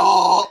get.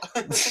 Oh.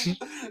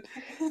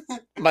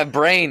 My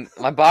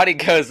body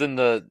goes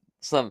into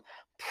some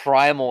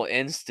primal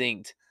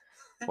instinct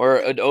where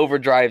it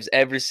overdrives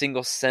every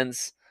single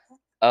sense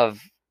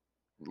of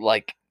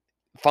like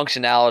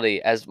functionality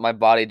as my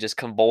body just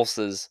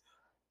convulses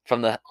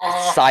from the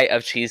sight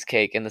of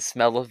cheesecake and the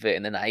smell of it,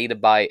 and then I eat a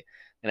bite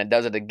and it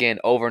does it again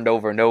over and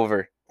over and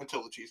over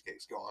until the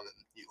cheesecake's gone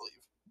and you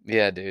leave.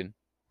 Yeah, dude.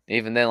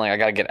 Even then, like, I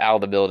gotta get out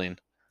of the building.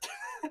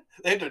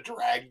 They had to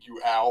drag you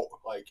out,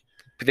 like.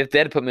 If they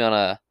had to put me on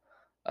a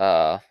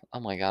oh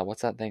my god,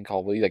 what's that thing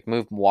called? Will you like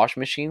move wash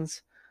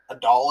machines? A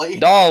dolly.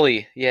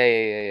 Dolly.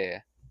 Yeah.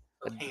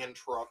 Or hand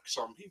truck.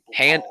 Some people.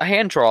 A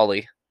hand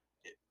trolley.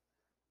 Yeah.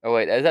 Oh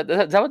wait, is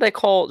that what they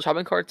call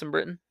shopping carts in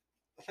Britain?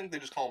 I think they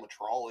just call them a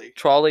trolley.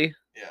 Trolley.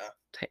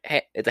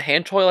 Yeah. It's a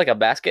hand trolley, like a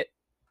basket.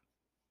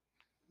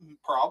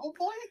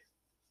 Probably.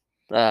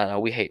 No,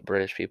 we hate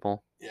British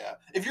people. Yeah,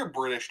 if you're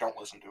British, don't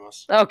listen to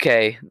us.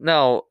 Okay,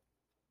 no,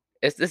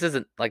 this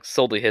isn't like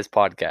solely his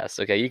podcast.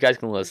 Okay, you guys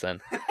can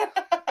listen.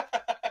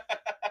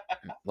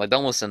 Like,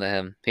 don't listen to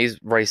him. He's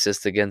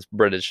racist against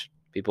British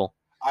people.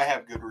 I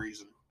have good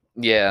reason.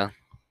 Yeah,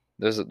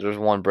 there's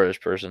one British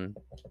person.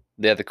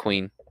 Yeah, the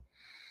Queen.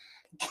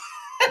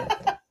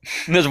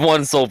 There's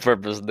one sole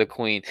purpose, the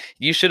Queen.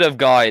 You should have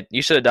died.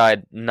 You should have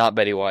died, not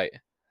Betty White.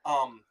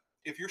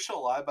 If you're still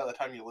alive by the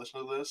time you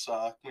listen to this,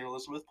 Queen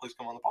Elizabeth, please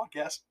come on the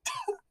podcast.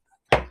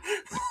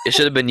 It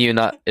should have been you,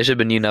 not. It should have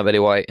been you, not Betty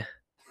White.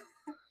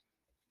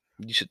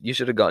 You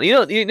should have gone. You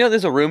know.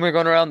 There's a rumor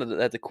going around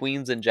that the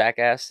Queen's in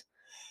Jackass.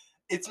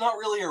 It's not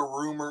really a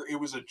rumor. It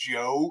was a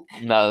joke.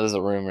 No, there's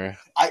a rumor.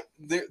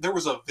 There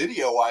was a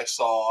video I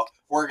saw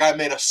where a guy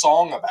made a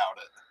song about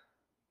it.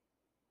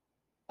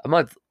 I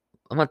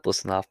might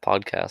listen to that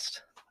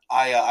podcast.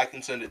 I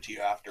can send it to you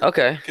after.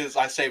 Okay. Because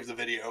I saved the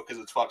video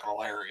because it's fucking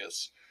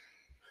hilarious.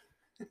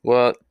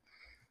 Well,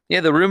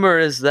 yeah. The rumor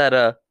is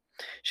that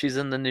she's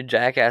in the new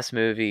Jackass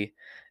movie,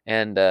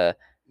 and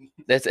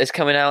it's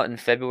coming out in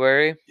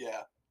February.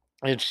 Yeah.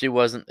 And she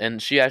wasn't,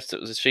 and she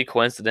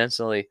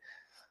coincidentally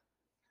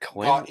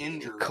got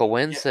injured.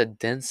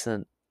 Coincidentally.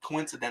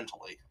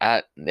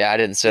 I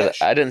didn't say that.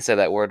 I didn't say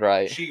that word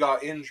right. She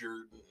got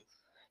injured.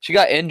 She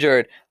got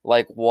injured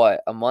like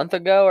what, a month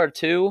ago or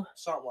 2?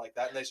 Something like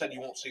that. And they said you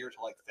won't see her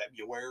till like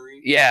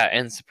February. Yeah,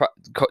 and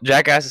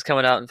Jackass is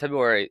coming out in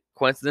February.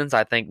 Coincidence?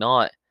 I think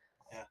not.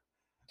 Yeah.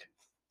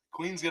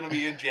 Queen's gonna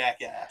be in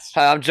Jackass.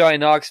 Hi, I'm Johnny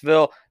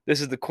Knoxville.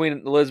 This is the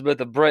Queen Elizabeth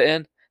of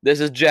Britain.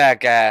 This is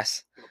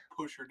Jackass. Gonna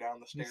push her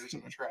down the stairs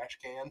in a trash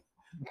can.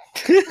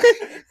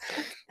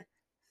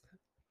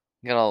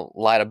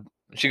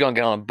 She's gonna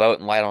get on a boat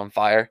and light it on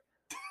fire.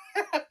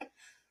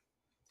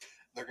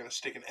 They're gonna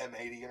stick an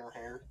M80 in her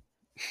hair.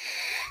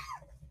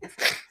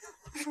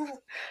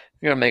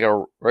 We're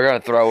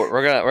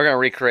gonna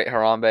recreate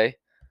Harambe.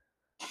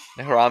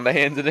 Harambe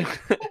incident.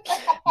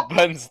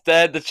 But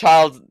instead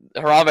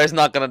Harambe's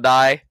not gonna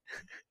die.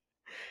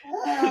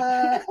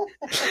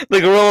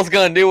 The gorilla's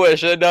gonna do what it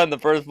should have done in the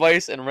first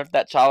place and rip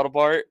that child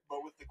apart.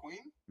 But with the Queen?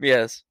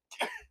 Yes.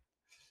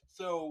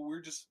 So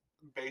we're just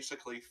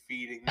basically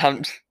feeding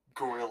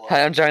gorilla.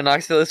 Hi, I'm Johnny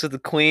Knoxville. This is the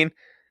Queen,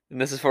 and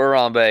this is for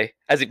Harambe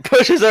as he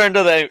pushes her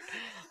into the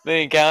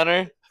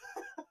encounter.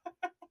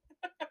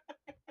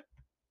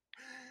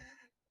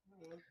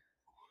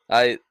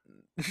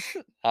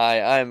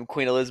 I'm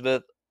Queen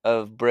Elizabeth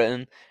of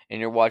Britain, and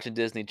you're watching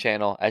Disney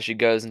Channel as she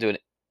goes into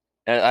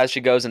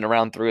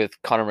round 3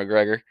 with Conor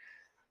McGregor.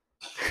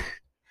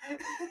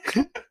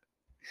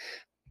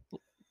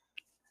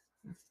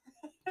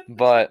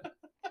 But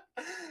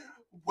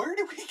where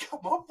do we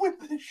come up with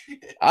this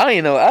shit? I don't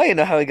even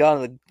know how we got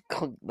on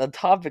the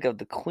topic of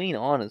the Queen.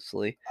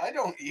 Honestly, I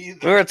don't either.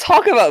 We were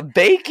talking about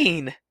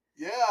baking.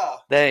 Yeah.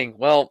 Dang.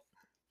 Well,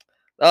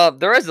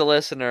 there is a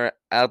listener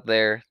out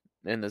there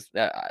in this.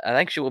 I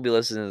think she will be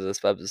listening to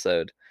this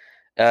episode.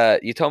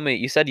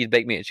 You said you'd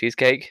bake me a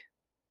cheesecake,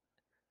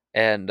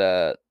 and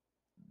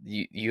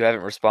you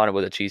haven't responded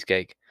with a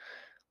cheesecake.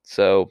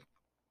 So,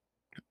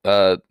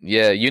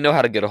 yeah, you know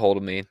how to get a hold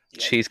of me. Yeah,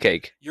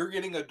 cheesecake. You're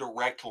getting a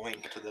direct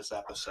link to this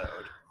episode.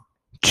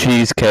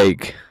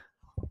 Cheesecake.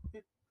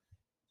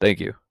 Thank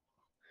you.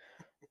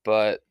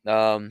 But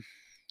I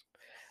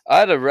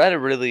had a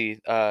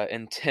really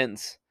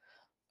intense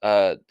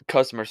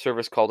customer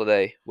service call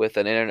today with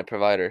an internet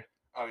provider.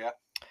 Oh yeah.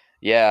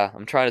 Yeah,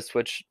 I'm trying to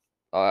switch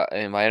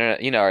in my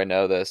internet. You know, I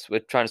know this. We're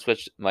trying to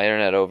switch my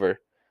internet over,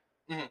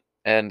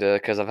 and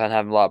because I've been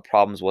having a lot of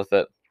problems with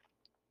it,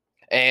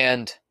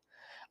 and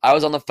I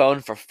was on the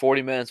phone for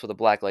 40 minutes with a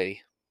black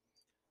lady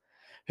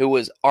who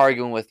was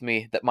arguing with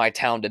me that my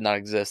town did not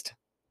exist.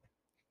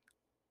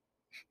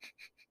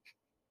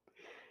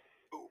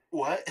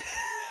 What?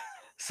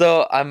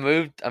 So I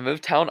moved a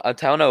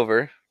town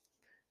over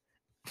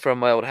from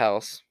my old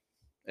house,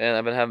 and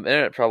I've been having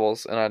internet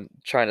troubles, and I'm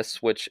trying to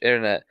switch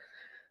internet.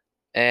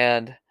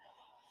 And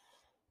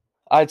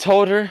I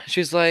told her,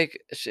 she's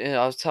like,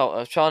 I was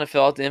trying to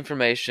fill out the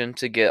information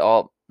to get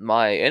all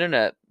my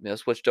internet,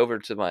 switched over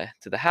to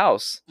the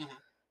house,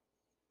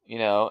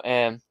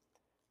 and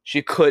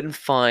she couldn't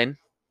find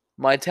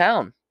my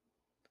town.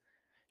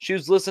 She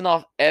was listing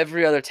off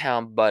every other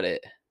town but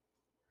it.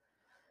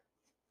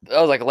 I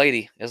was like,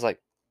 lady, it's like,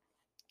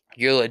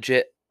 you're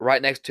legit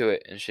right next to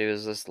it. And she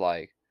was just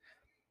like,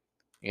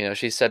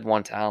 she said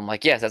one town. I'm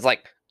like, yes, that's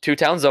like 2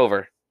 towns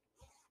over.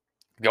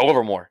 Go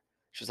over more.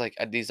 She's like,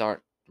 these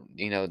aren't,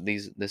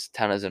 this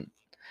town isn't,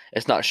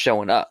 it's not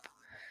showing up.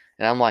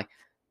 And I'm like,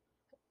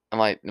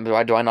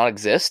 do I not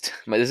exist?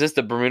 Is this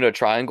the Bermuda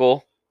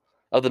Triangle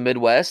of the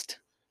Midwest?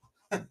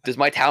 Does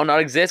my town not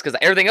exist? Because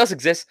everything else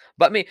exists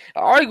but me. I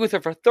argued with her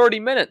for 30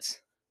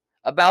 minutes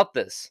about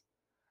this.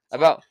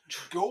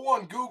 Go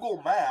on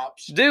Google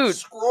Maps, dude.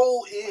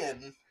 Scroll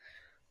in.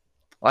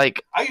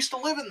 Like, I used to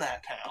live in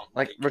that town.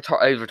 I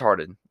was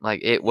retarded. Like,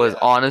 it was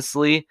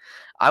honestly,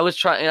 I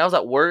was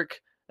at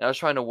work, and I was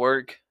trying to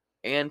work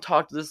and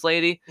talk to this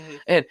lady,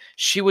 and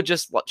she would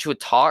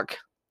talk.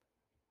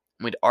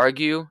 We'd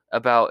argue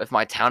about if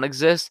my town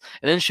exists,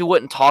 and then she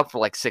wouldn't talk for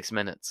like 6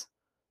 minutes.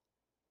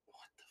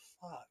 What the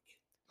fuck?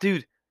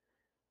 Dude,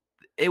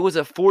 it was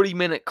a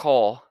 40-minute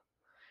call,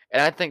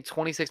 and I think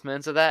 26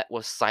 minutes of that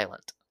was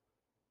silent.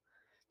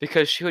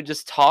 because she would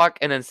just talk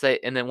and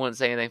then wouldn't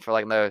say anything for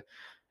like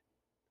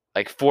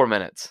 4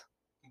 minutes.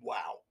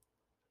 Wow.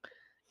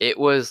 It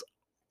was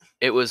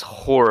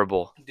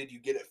horrible. Did you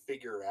get it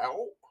figured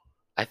out?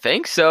 I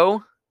think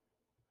so.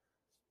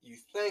 You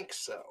think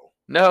so?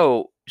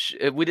 No, she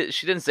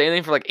didn't say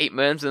anything for like 8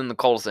 minutes, and then the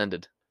call just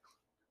ended.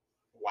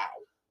 Wow.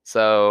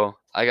 So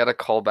I got to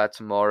call back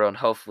tomorrow, and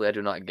hopefully I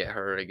do not get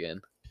her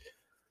again.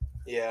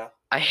 Yeah.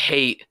 I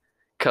hate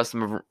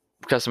customer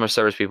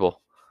service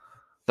people.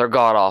 They're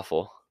god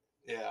awful.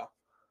 Yeah.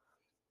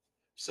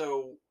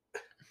 So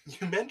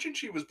you mentioned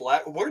she was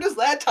black. Where does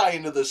that tie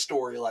into this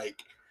story?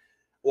 Like,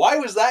 why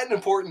was that an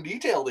important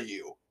detail to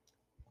you?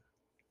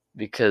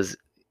 Because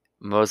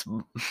I'm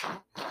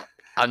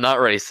not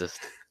racist.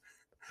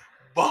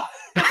 But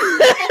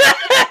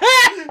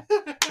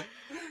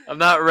I'm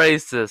not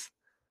racist.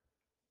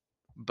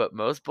 But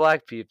most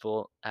black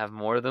people have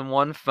more than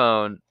one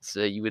phone,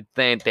 so you would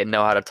think they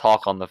know how to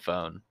talk on the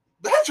phone.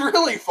 that's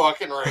really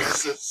fucking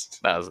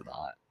racist. No, it's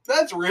not.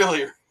 That's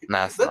really.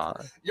 No, it's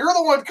not. You're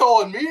the one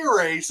calling me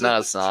racist. No,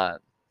 it's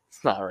not.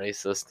 It's not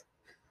racist.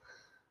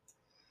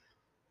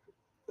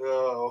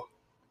 Oh.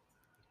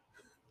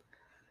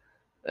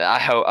 I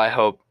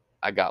hope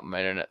I got my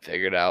internet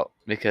figured out,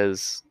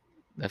 because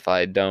if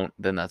I don't,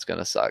 then that's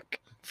gonna suck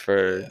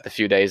for the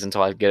few days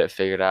until I get it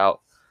figured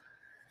out.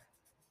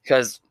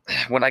 Because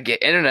when I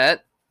get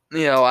internet,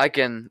 I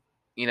can,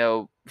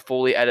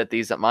 fully edit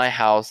these at my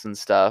house and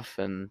stuff,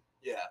 and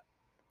Yeah.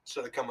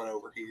 Instead of coming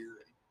over here.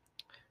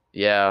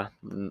 yeah,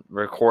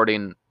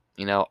 recording,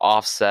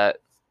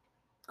 offset,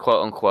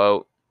 quote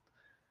unquote,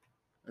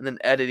 and then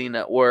editing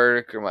at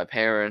work or my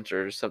parents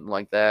or something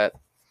like that,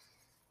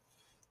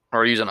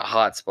 or using a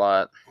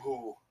hotspot.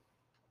 Ooh.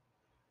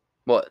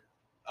 What?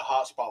 A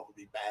hotspot would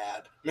be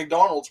bad.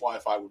 McDonald's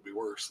Wi-Fi would be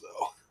worse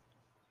though.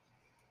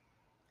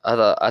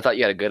 I thought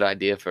you had a good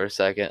idea for a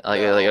second.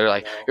 Like, No, you're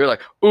like no. you're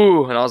like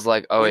ooh, and I was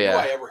like, oh When yeah. do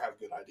I ever have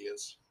good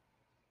ideas?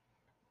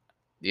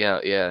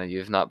 Yeah.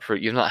 You've not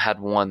had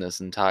one this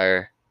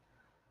entire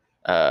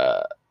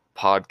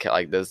podcast,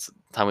 like this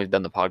time we've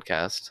done the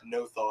podcast.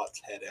 No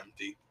thoughts, head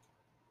empty.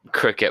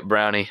 Cricket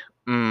brownie.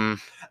 I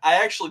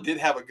actually did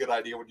have a good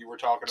idea when you were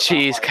talking about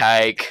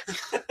Cheesecake.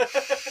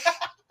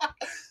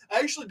 I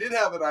actually did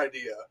have an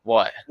idea.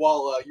 What?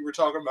 While you were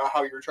talking about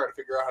how you were trying to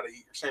figure out how to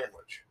eat your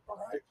sandwich. All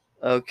right.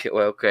 Okay.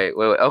 Well, okay.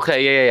 Wait.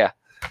 Okay. Yeah.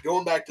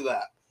 Going back to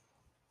that.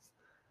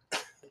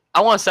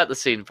 I want to set the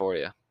scene for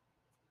you,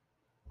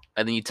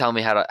 and then you tell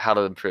me how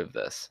to improve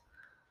this.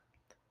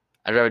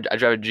 I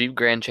drive a Jeep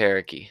Grand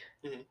Cherokee.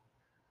 Mm-hmm.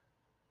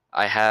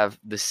 I have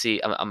the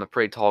seat. I'm a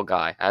pretty tall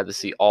guy. I have the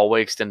seat all the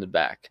way extended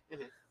back.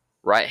 Mm-hmm.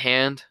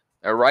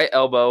 Right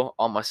elbow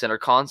on my center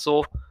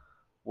console,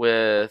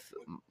 with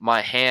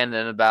my hand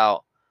in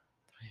about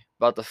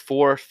the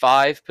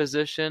 4-5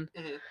 position,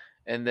 Mm-hmm.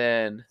 and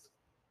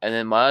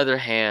then my other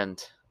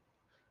hand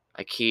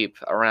I keep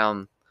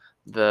around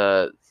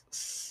the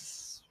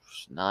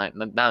 9,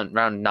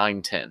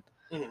 10.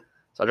 Mm-hmm.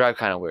 So I drive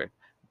kind of weird,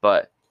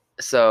 but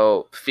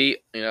so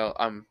feet,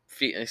 I'm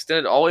feet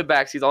extended all the way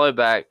back, seats all the way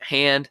back,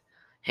 hand.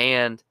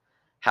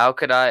 How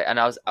could I? And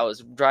I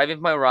was driving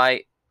my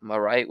right. My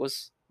right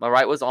was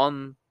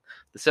on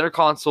the center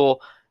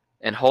console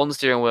and holding the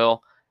steering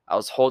wheel. I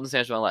was holding the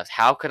sandwich with my left.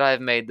 How could I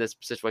have made this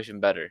situation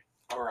better?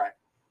 All right.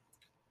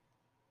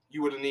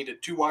 You would have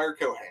needed 2 wire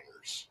coat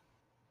hangers.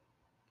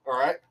 All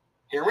right.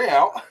 Hear me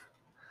out.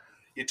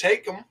 You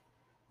take them,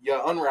 you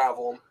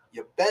unravel them,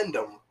 you bend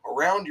them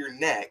around your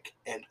neck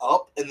and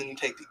up, and then you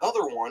take the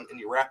other one and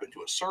you wrap it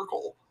into a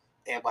circle,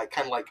 and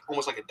kind of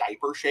almost like a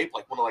diaper shape,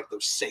 like one of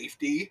those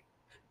safety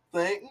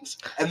things.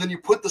 And then you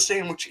put the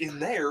sandwich in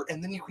there,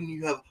 and then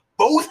you have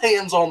both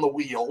hands on the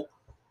wheel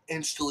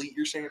and still eat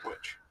your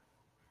sandwich.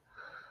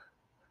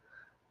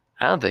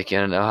 I don't think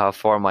you know how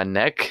far my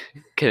neck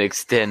can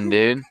extend,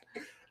 dude.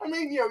 I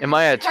mean, am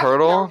I a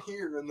turtle? Down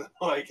here and then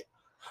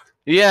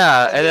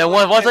yeah, and then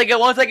once I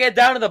get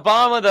down to the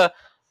bottom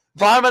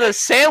of the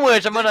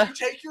sandwich, I'm gonna. You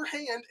take your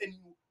hand and you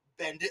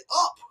bend it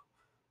up.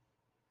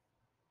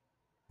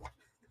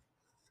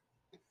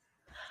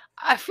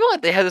 I feel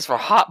like they had this for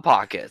Hot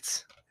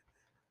Pockets.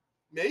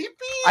 Maybe.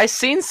 I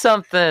seen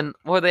something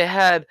where they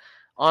had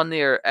on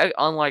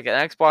like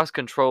an Xbox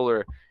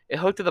controller, it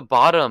hooked to the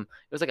bottom.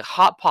 It was like a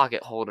Hot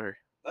Pocket holder.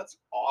 That's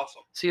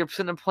awesome. So you're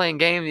sitting there playing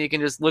games, and you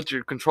can just lift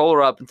your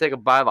controller up and take a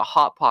bite of a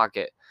Hot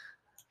Pocket.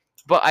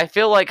 But I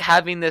feel like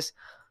having this,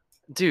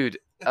 dude.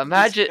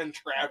 Imagine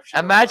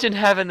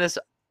having this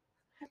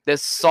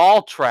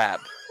saw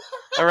trap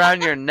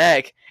around your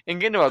neck and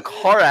get into a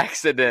car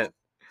accident.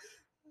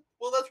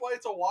 Well, that's why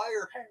it's a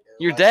wire hanger.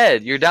 You're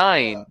dead. You're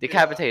dying.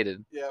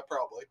 Decapitated. Yeah,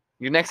 probably.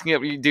 Your next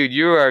thing, dude,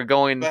 you are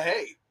going. But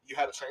hey, you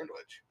had a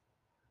sandwich.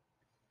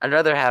 I'd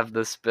rather have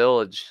the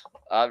spillage.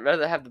 I'd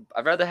rather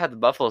have the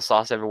buffalo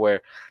sauce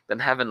everywhere than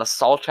having a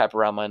saw trap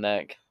around my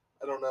neck.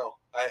 I don't know.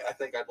 I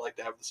think I'd like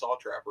to have the saw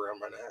trap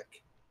around my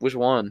neck. Which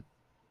one?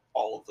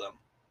 All of them.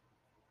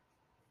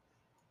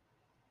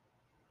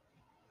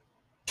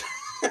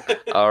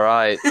 All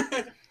right.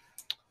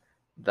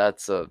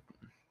 That's a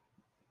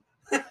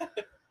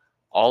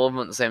All of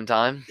them at the same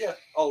time? Yeah,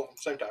 all of them,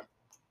 same time.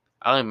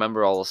 I don't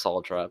remember all the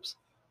Saw traps.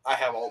 I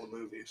have all the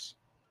movies.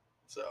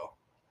 So,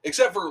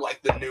 except for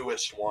like the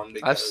newest one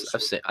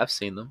because I've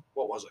seen them.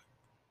 What was it?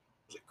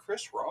 Was it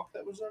Chris Rock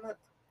that was in it?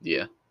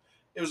 Yeah.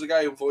 It was the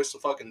guy who voiced the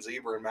fucking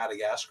zebra in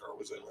Madagascar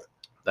was in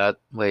it.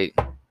 Wait.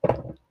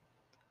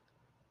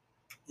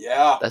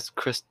 Yeah. That's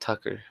Chris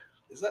Tucker.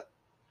 Is that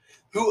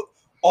who?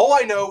 All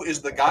I know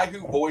is the guy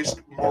who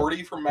voiced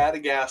Morty from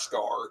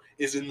Madagascar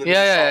is in the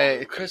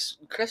Yeah. Chris.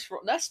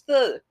 That's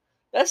the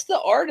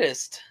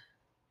artist.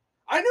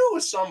 I knew it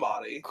was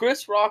somebody.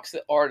 Chris Rock's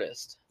the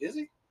artist. Is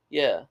he?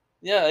 Yeah.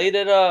 He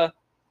did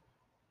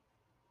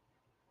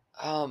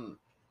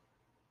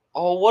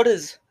what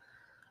is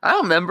I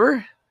don't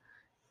remember.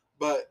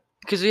 But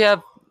because you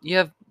have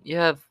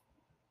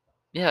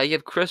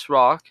Chris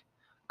Rock,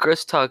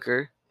 Chris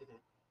Tucker. Mhm.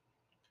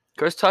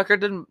 Chris Tucker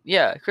didn't.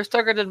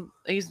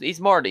 He's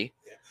Marty.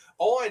 Yeah.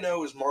 All I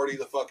know is Marty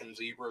the fucking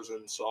zebra's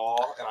in Saw,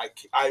 and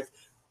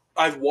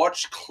I've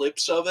watched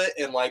clips of it,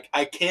 and like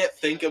I can't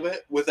think of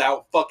it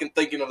without fucking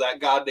thinking of that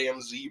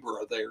goddamn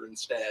zebra there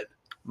instead.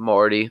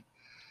 Marty,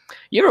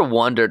 you ever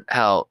wondered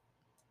how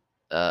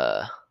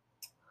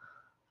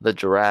the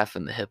giraffe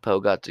and the hippo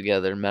got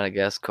together in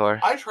Madagascar?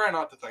 I try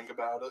not to think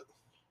about it.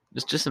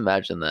 Just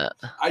imagine that.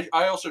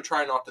 I also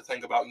try not to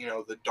think about,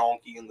 the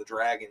donkey and the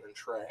dragon and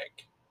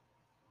Shrek.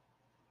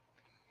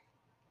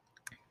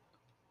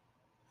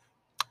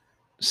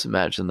 Just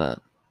imagine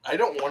that. I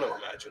don't want to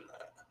imagine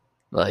that.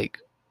 Like,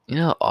 you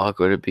know how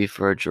awkward it'd be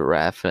for a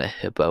giraffe and a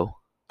hippo?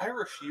 I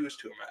refuse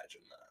to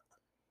imagine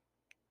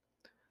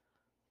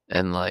that.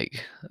 And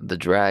like the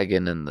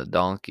dragon and the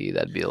donkey,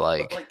 that'd be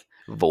like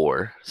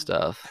vor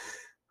stuff.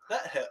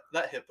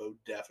 That hippo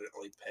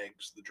definitely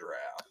pegs the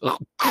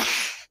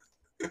giraffe.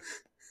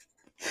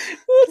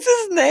 What's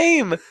his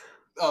name?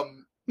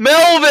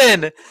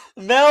 Melvin!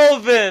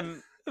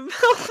 Melvin's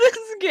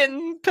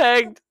getting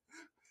pegged.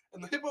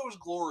 And the hippo is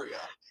Gloria.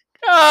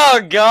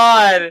 Oh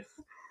God.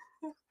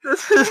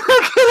 This is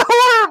fucking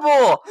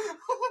horrible.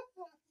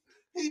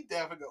 She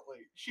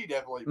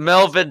definitely.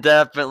 Melvin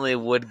definitely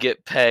would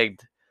get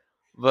pegged.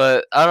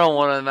 But I don't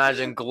want to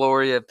imagine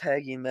Gloria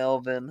pegging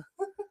Melvin.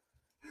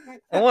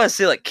 I want to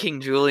see like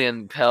King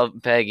Julian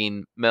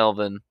pegging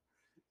Melvin.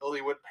 Well,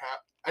 he wouldn't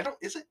have. I don't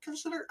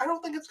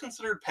think it's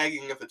considered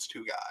pegging if it's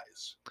two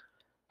guys.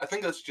 I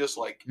think that's just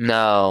like.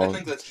 No. I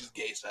think that's just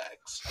gay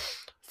sex.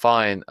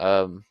 Fine.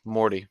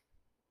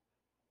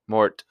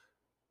 Mort.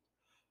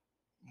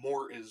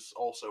 Mort is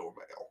also a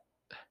male.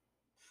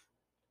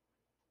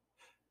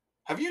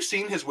 Have you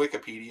seen his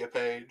Wikipedia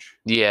page?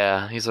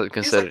 Yeah, he's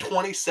considered. He's like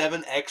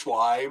 27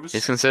 ex-wives.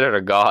 He's considered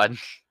a god.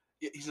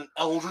 He's an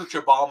eldritch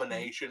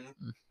abomination.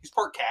 He's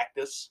part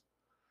cactus.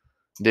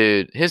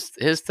 Dude, his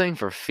thing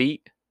for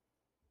feet.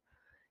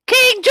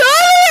 King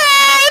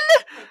Julian!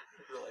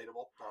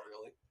 Relatable, not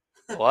really.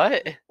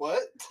 What?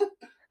 What?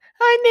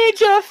 I need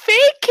your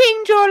feet,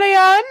 King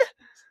Julian.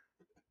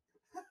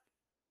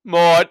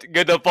 Mort,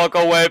 get the fuck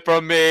away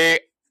from me.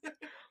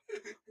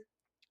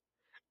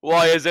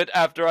 Why is it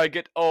after I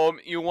get home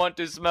you want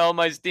to smell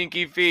my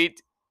stinky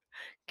feet?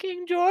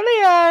 King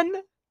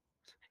Julian,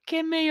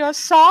 give me your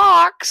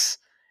socks.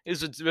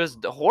 It was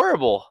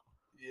horrible.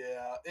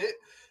 Yeah,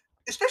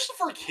 especially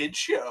for a kid's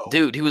show.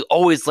 Dude, he was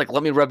always like,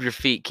 let me rub your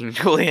feet, King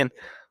Julian.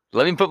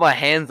 Let me put my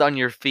hands on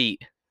your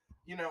feet.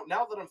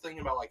 Now that I'm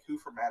thinking about like who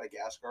from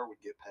Madagascar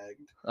would get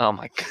pegged. Oh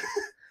my God.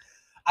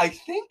 I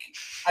think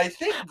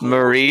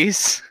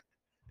Maurice.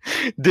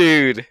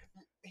 Dude.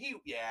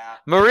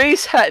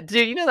 Maurice had,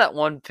 dude, you know that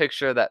one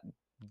picture of that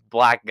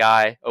black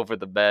guy over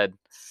the bed?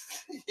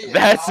 Yeah.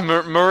 That's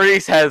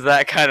Maurice has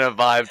that kind of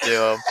vibe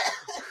to him.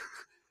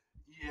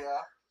 Yeah,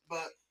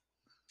 but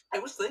I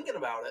was thinking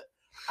about it.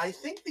 I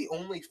think the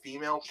only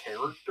female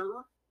character,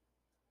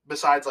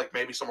 besides like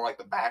maybe someone like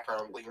the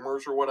background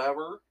lemurs or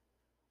whatever,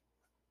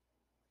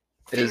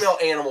 female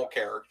animal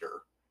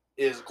character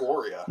is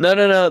Gloria.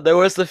 No. There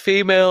was the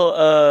female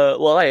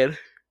lion.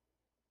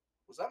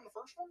 Was that in the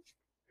first one?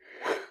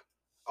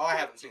 Oh, I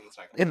haven't seen the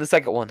second one. In the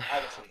second one. I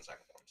haven't seen the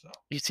second one, so.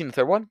 You seen the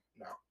third one?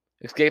 No.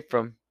 Escape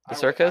from the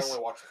circus? I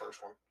only watched the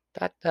first one.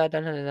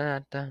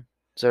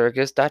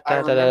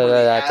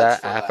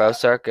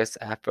 Circus,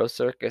 Afro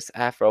circus,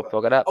 Afro,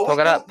 polka dot,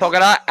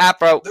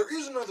 Afro. There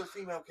is another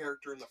female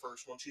character in the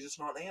first one. She's just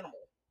not an animal.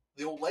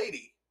 The old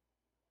lady.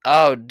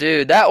 Oh,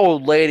 dude, that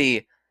old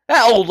lady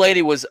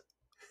was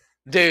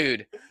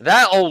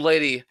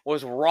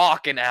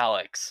rocking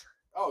Alex.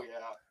 Oh, yeah.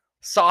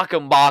 Sock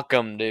 'em, bock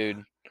 'em,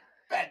 dude.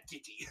 Bad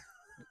kitty.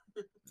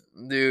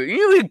 Dude,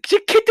 you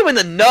kicked him in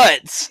the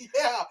nuts.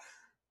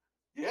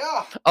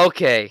 Yeah.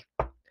 Okay.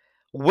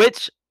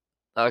 Which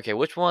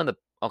one of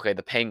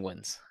the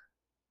penguins?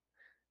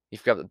 You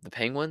forgot the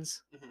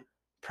penguins? Mm-hmm.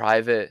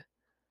 Private,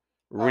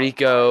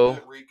 Rico,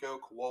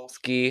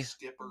 Kowalski,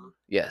 Skipper.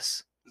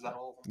 Yes. Is that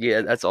all of them?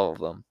 Yeah, that's all of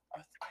them. I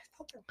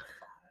thought there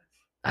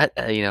were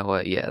 5. You know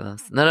what? Yeah.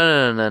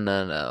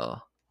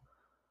 No.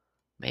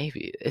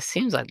 Maybe. It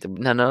seems like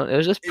no. It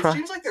was just. It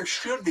seems like there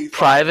should be 5.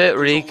 Private,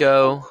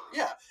 Rico.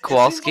 Yeah.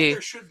 Kowalski. It seems like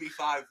there should be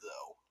 5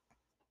 though.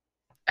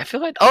 I feel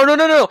like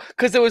no,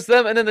 because it was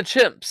them and then the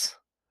chimps.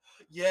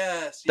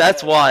 Yes.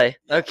 That's why.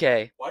 Yeah.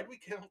 Okay. Why'd we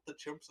count the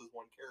chimps as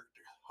one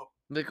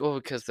character? Well,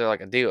 because they're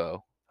like a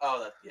duo.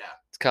 Oh, yeah.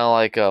 It's kind of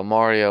like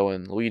Mario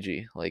and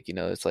Luigi. Like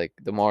it's like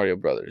the Mario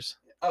brothers.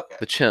 Okay.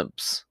 The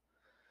chimps.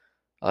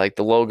 Like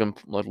the Logan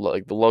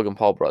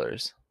Paul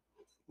brothers.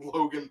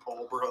 Logan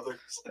Paul brothers.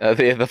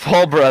 The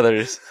Paul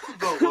brothers.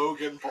 The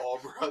Logan Paul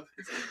brothers.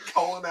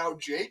 Calling out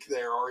Jake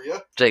there, are you?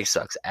 Jake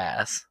sucks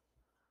ass.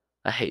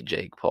 I hate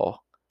Jake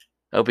Paul.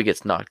 I hope he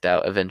gets knocked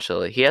out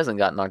eventually. He hasn't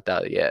got knocked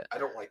out yet. I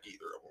don't like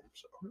either of them.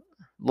 So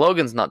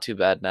Logan's not too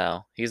bad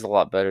now. He's a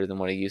lot better than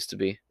what he used to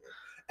be.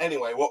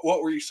 Anyway,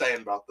 what were you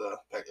saying about the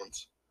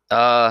Penguins?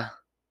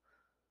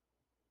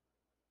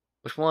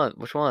 Which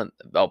one?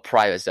 Oh,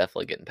 Private's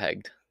definitely getting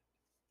pegged.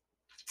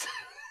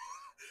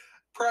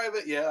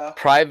 Private, yeah.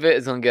 Private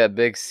is gonna get a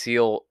big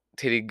seal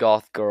titty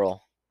goth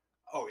girl.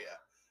 Oh yeah.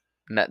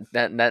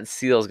 And that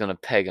seal's gonna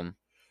peg him.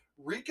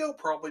 Rico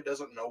probably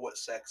doesn't know what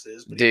sex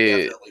is, but Dude.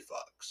 he definitely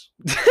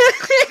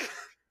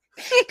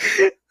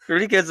fucks.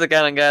 Rico's the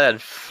kind of guy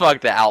that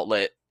fucked the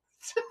outlet.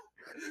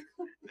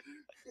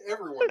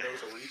 Everyone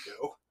knows a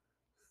Rico.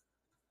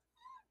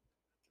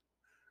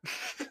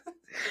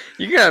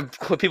 You're gonna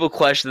people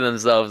question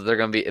themselves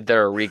if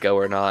they're a Rico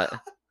or not.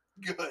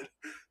 Good.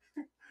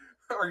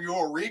 Are you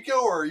a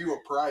Rico or are you a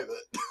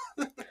private?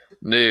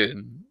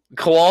 Dude,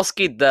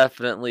 Kowalski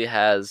definitely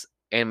has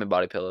anime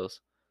body pillows.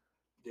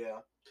 Yeah.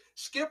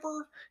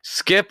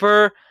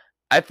 Skipper,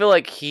 I feel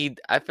like he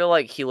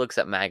looks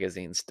at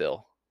magazines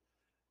still.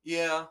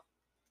 Yeah.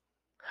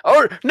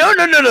 Oh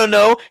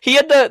no! He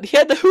had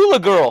the hula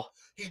girl.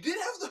 He did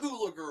have the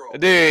hula girl.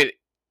 Dude,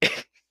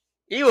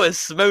 he was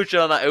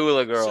smooching on that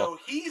hula girl. So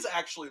he's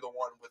actually the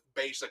one with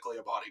basically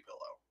a body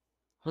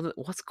pillow.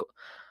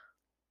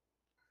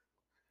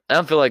 I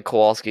don't feel like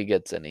Kowalski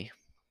gets any.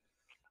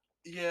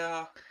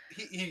 Yeah,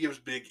 he gives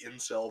big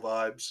incel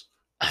vibes.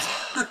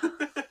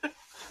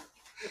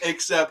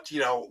 Except,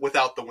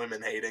 without the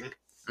women hating.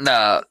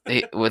 No.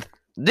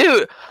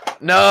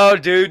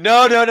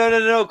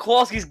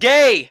 Kowalski's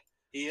gay.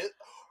 He is?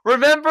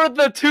 Remember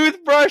the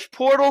toothbrush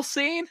portal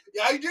scene?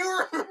 Yeah, I do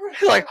remember.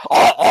 He's like,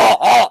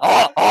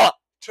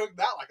 Took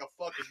that like a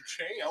fucking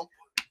champ.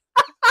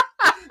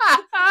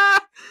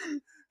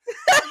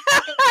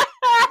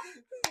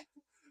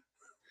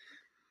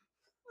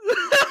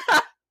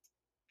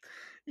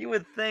 You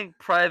would think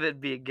Private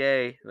be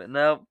gay, but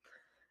nope.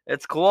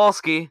 It's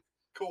Kowalski.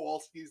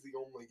 Kowalski's the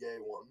only gay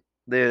one.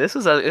 Dude, this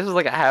was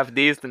like a half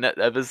decent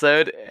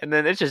episode, and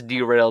then it just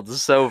derailed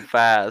so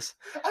fast.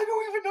 I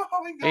don't even know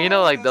how we got. And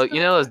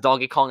those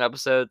Donkey Kong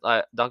episodes,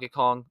 Donkey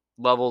Kong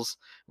levels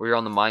where you're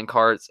on the mine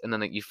carts and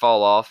then you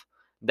fall off.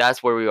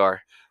 That's where we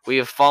are. We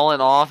have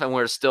fallen off and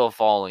we're still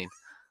falling.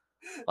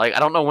 Like I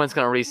don't know when it's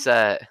gonna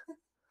reset.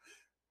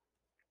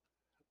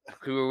 I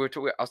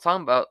was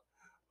talking about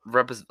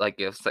it's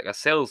like a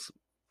sales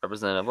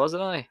representative,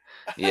 wasn't I?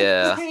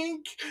 Yeah.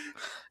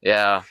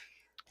 Yeah.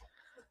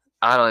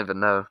 I don't even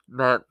know.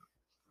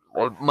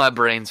 My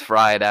brain's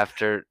fried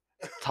after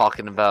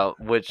talking about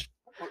which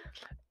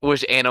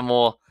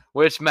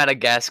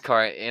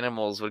Madagascar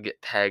animals would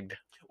get pegged.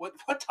 What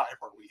time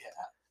are we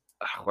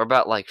at? We're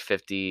about like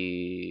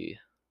 52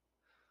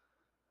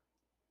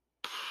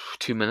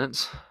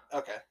 minutes.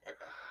 Okay.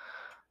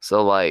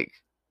 So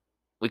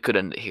we could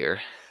end it here.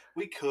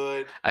 We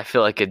could. I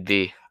feel like it'd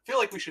be. I feel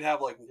like we should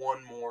have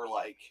one more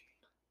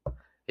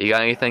You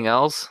got anything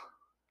else?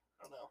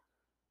 I don't know.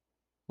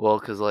 Well,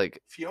 because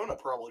Fiona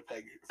probably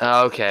pegged.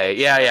 Okay,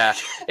 yeah.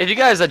 If you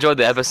guys enjoyed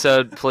the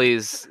episode,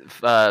 please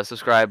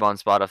subscribe on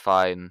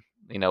Spotify and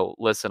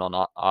listen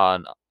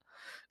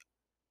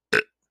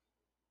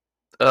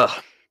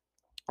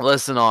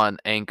listen on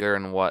Anchor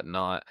and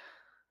whatnot.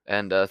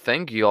 And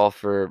thank you all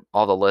for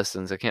all the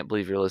listens. I can't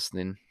believe you're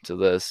listening to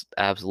this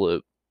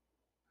absolute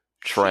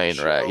train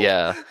wreck.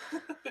 Yeah,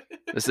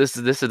 this is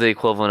the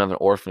equivalent of an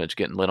orphanage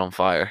getting lit on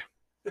fire.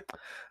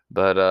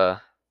 But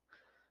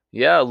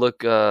yeah,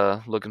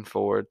 looking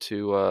forward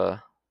to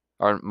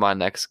my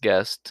next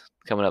guest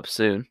coming up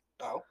soon.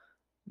 Oh.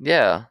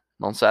 Yeah,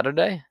 on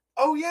Saturday.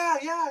 Oh yeah.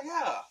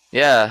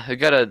 Yeah, we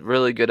got a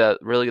really good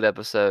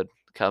episode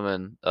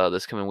coming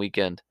this coming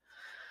weekend,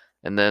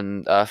 and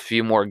then a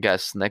few more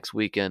guests next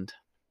weekend.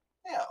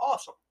 Yeah,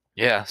 awesome.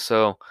 Yeah,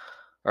 so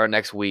or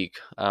next week.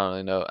 I don't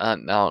really know. I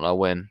don't know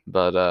when,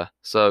 but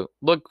so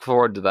look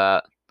forward to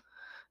that.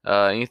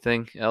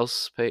 Anything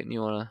else, Peyton?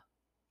 You wanna?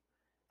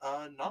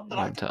 Not that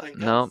I can think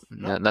no, of.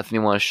 No, nothing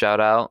you want to shout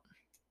out.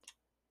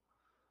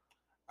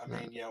 I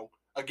mean,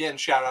 again,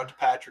 shout out to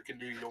Patrick in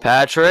New York.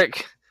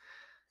 Patrick,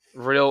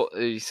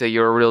 you say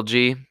you're a real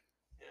G. Yeah.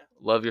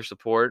 Love your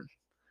support.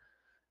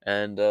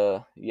 And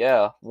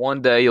yeah,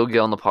 one day you'll get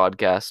on the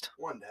podcast.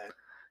 One day.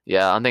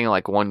 Yeah, I'm thinking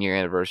 1 year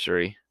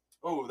anniversary.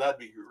 Oh, that'd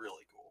be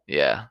really cool.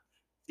 Yeah.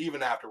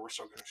 Even after, we're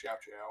still gonna shout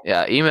you out.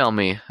 Yeah, email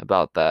me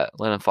about that.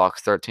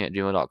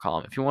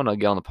 LennonFox13@gmail.com. If you want to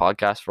get on the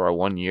podcast for our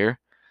 1 year,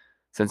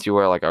 since you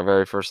were our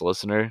very first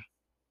listener,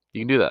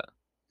 you can do that.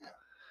 Yeah.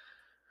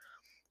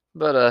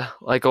 But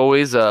like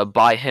always,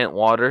 buy Hint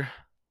water.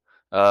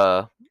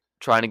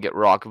 trying to get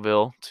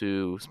Rockville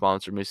to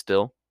sponsor me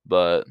still,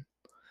 but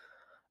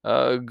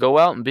go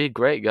out and be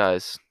great,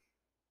 guys.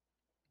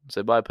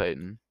 Say bye,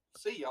 Peyton.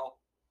 See y'all.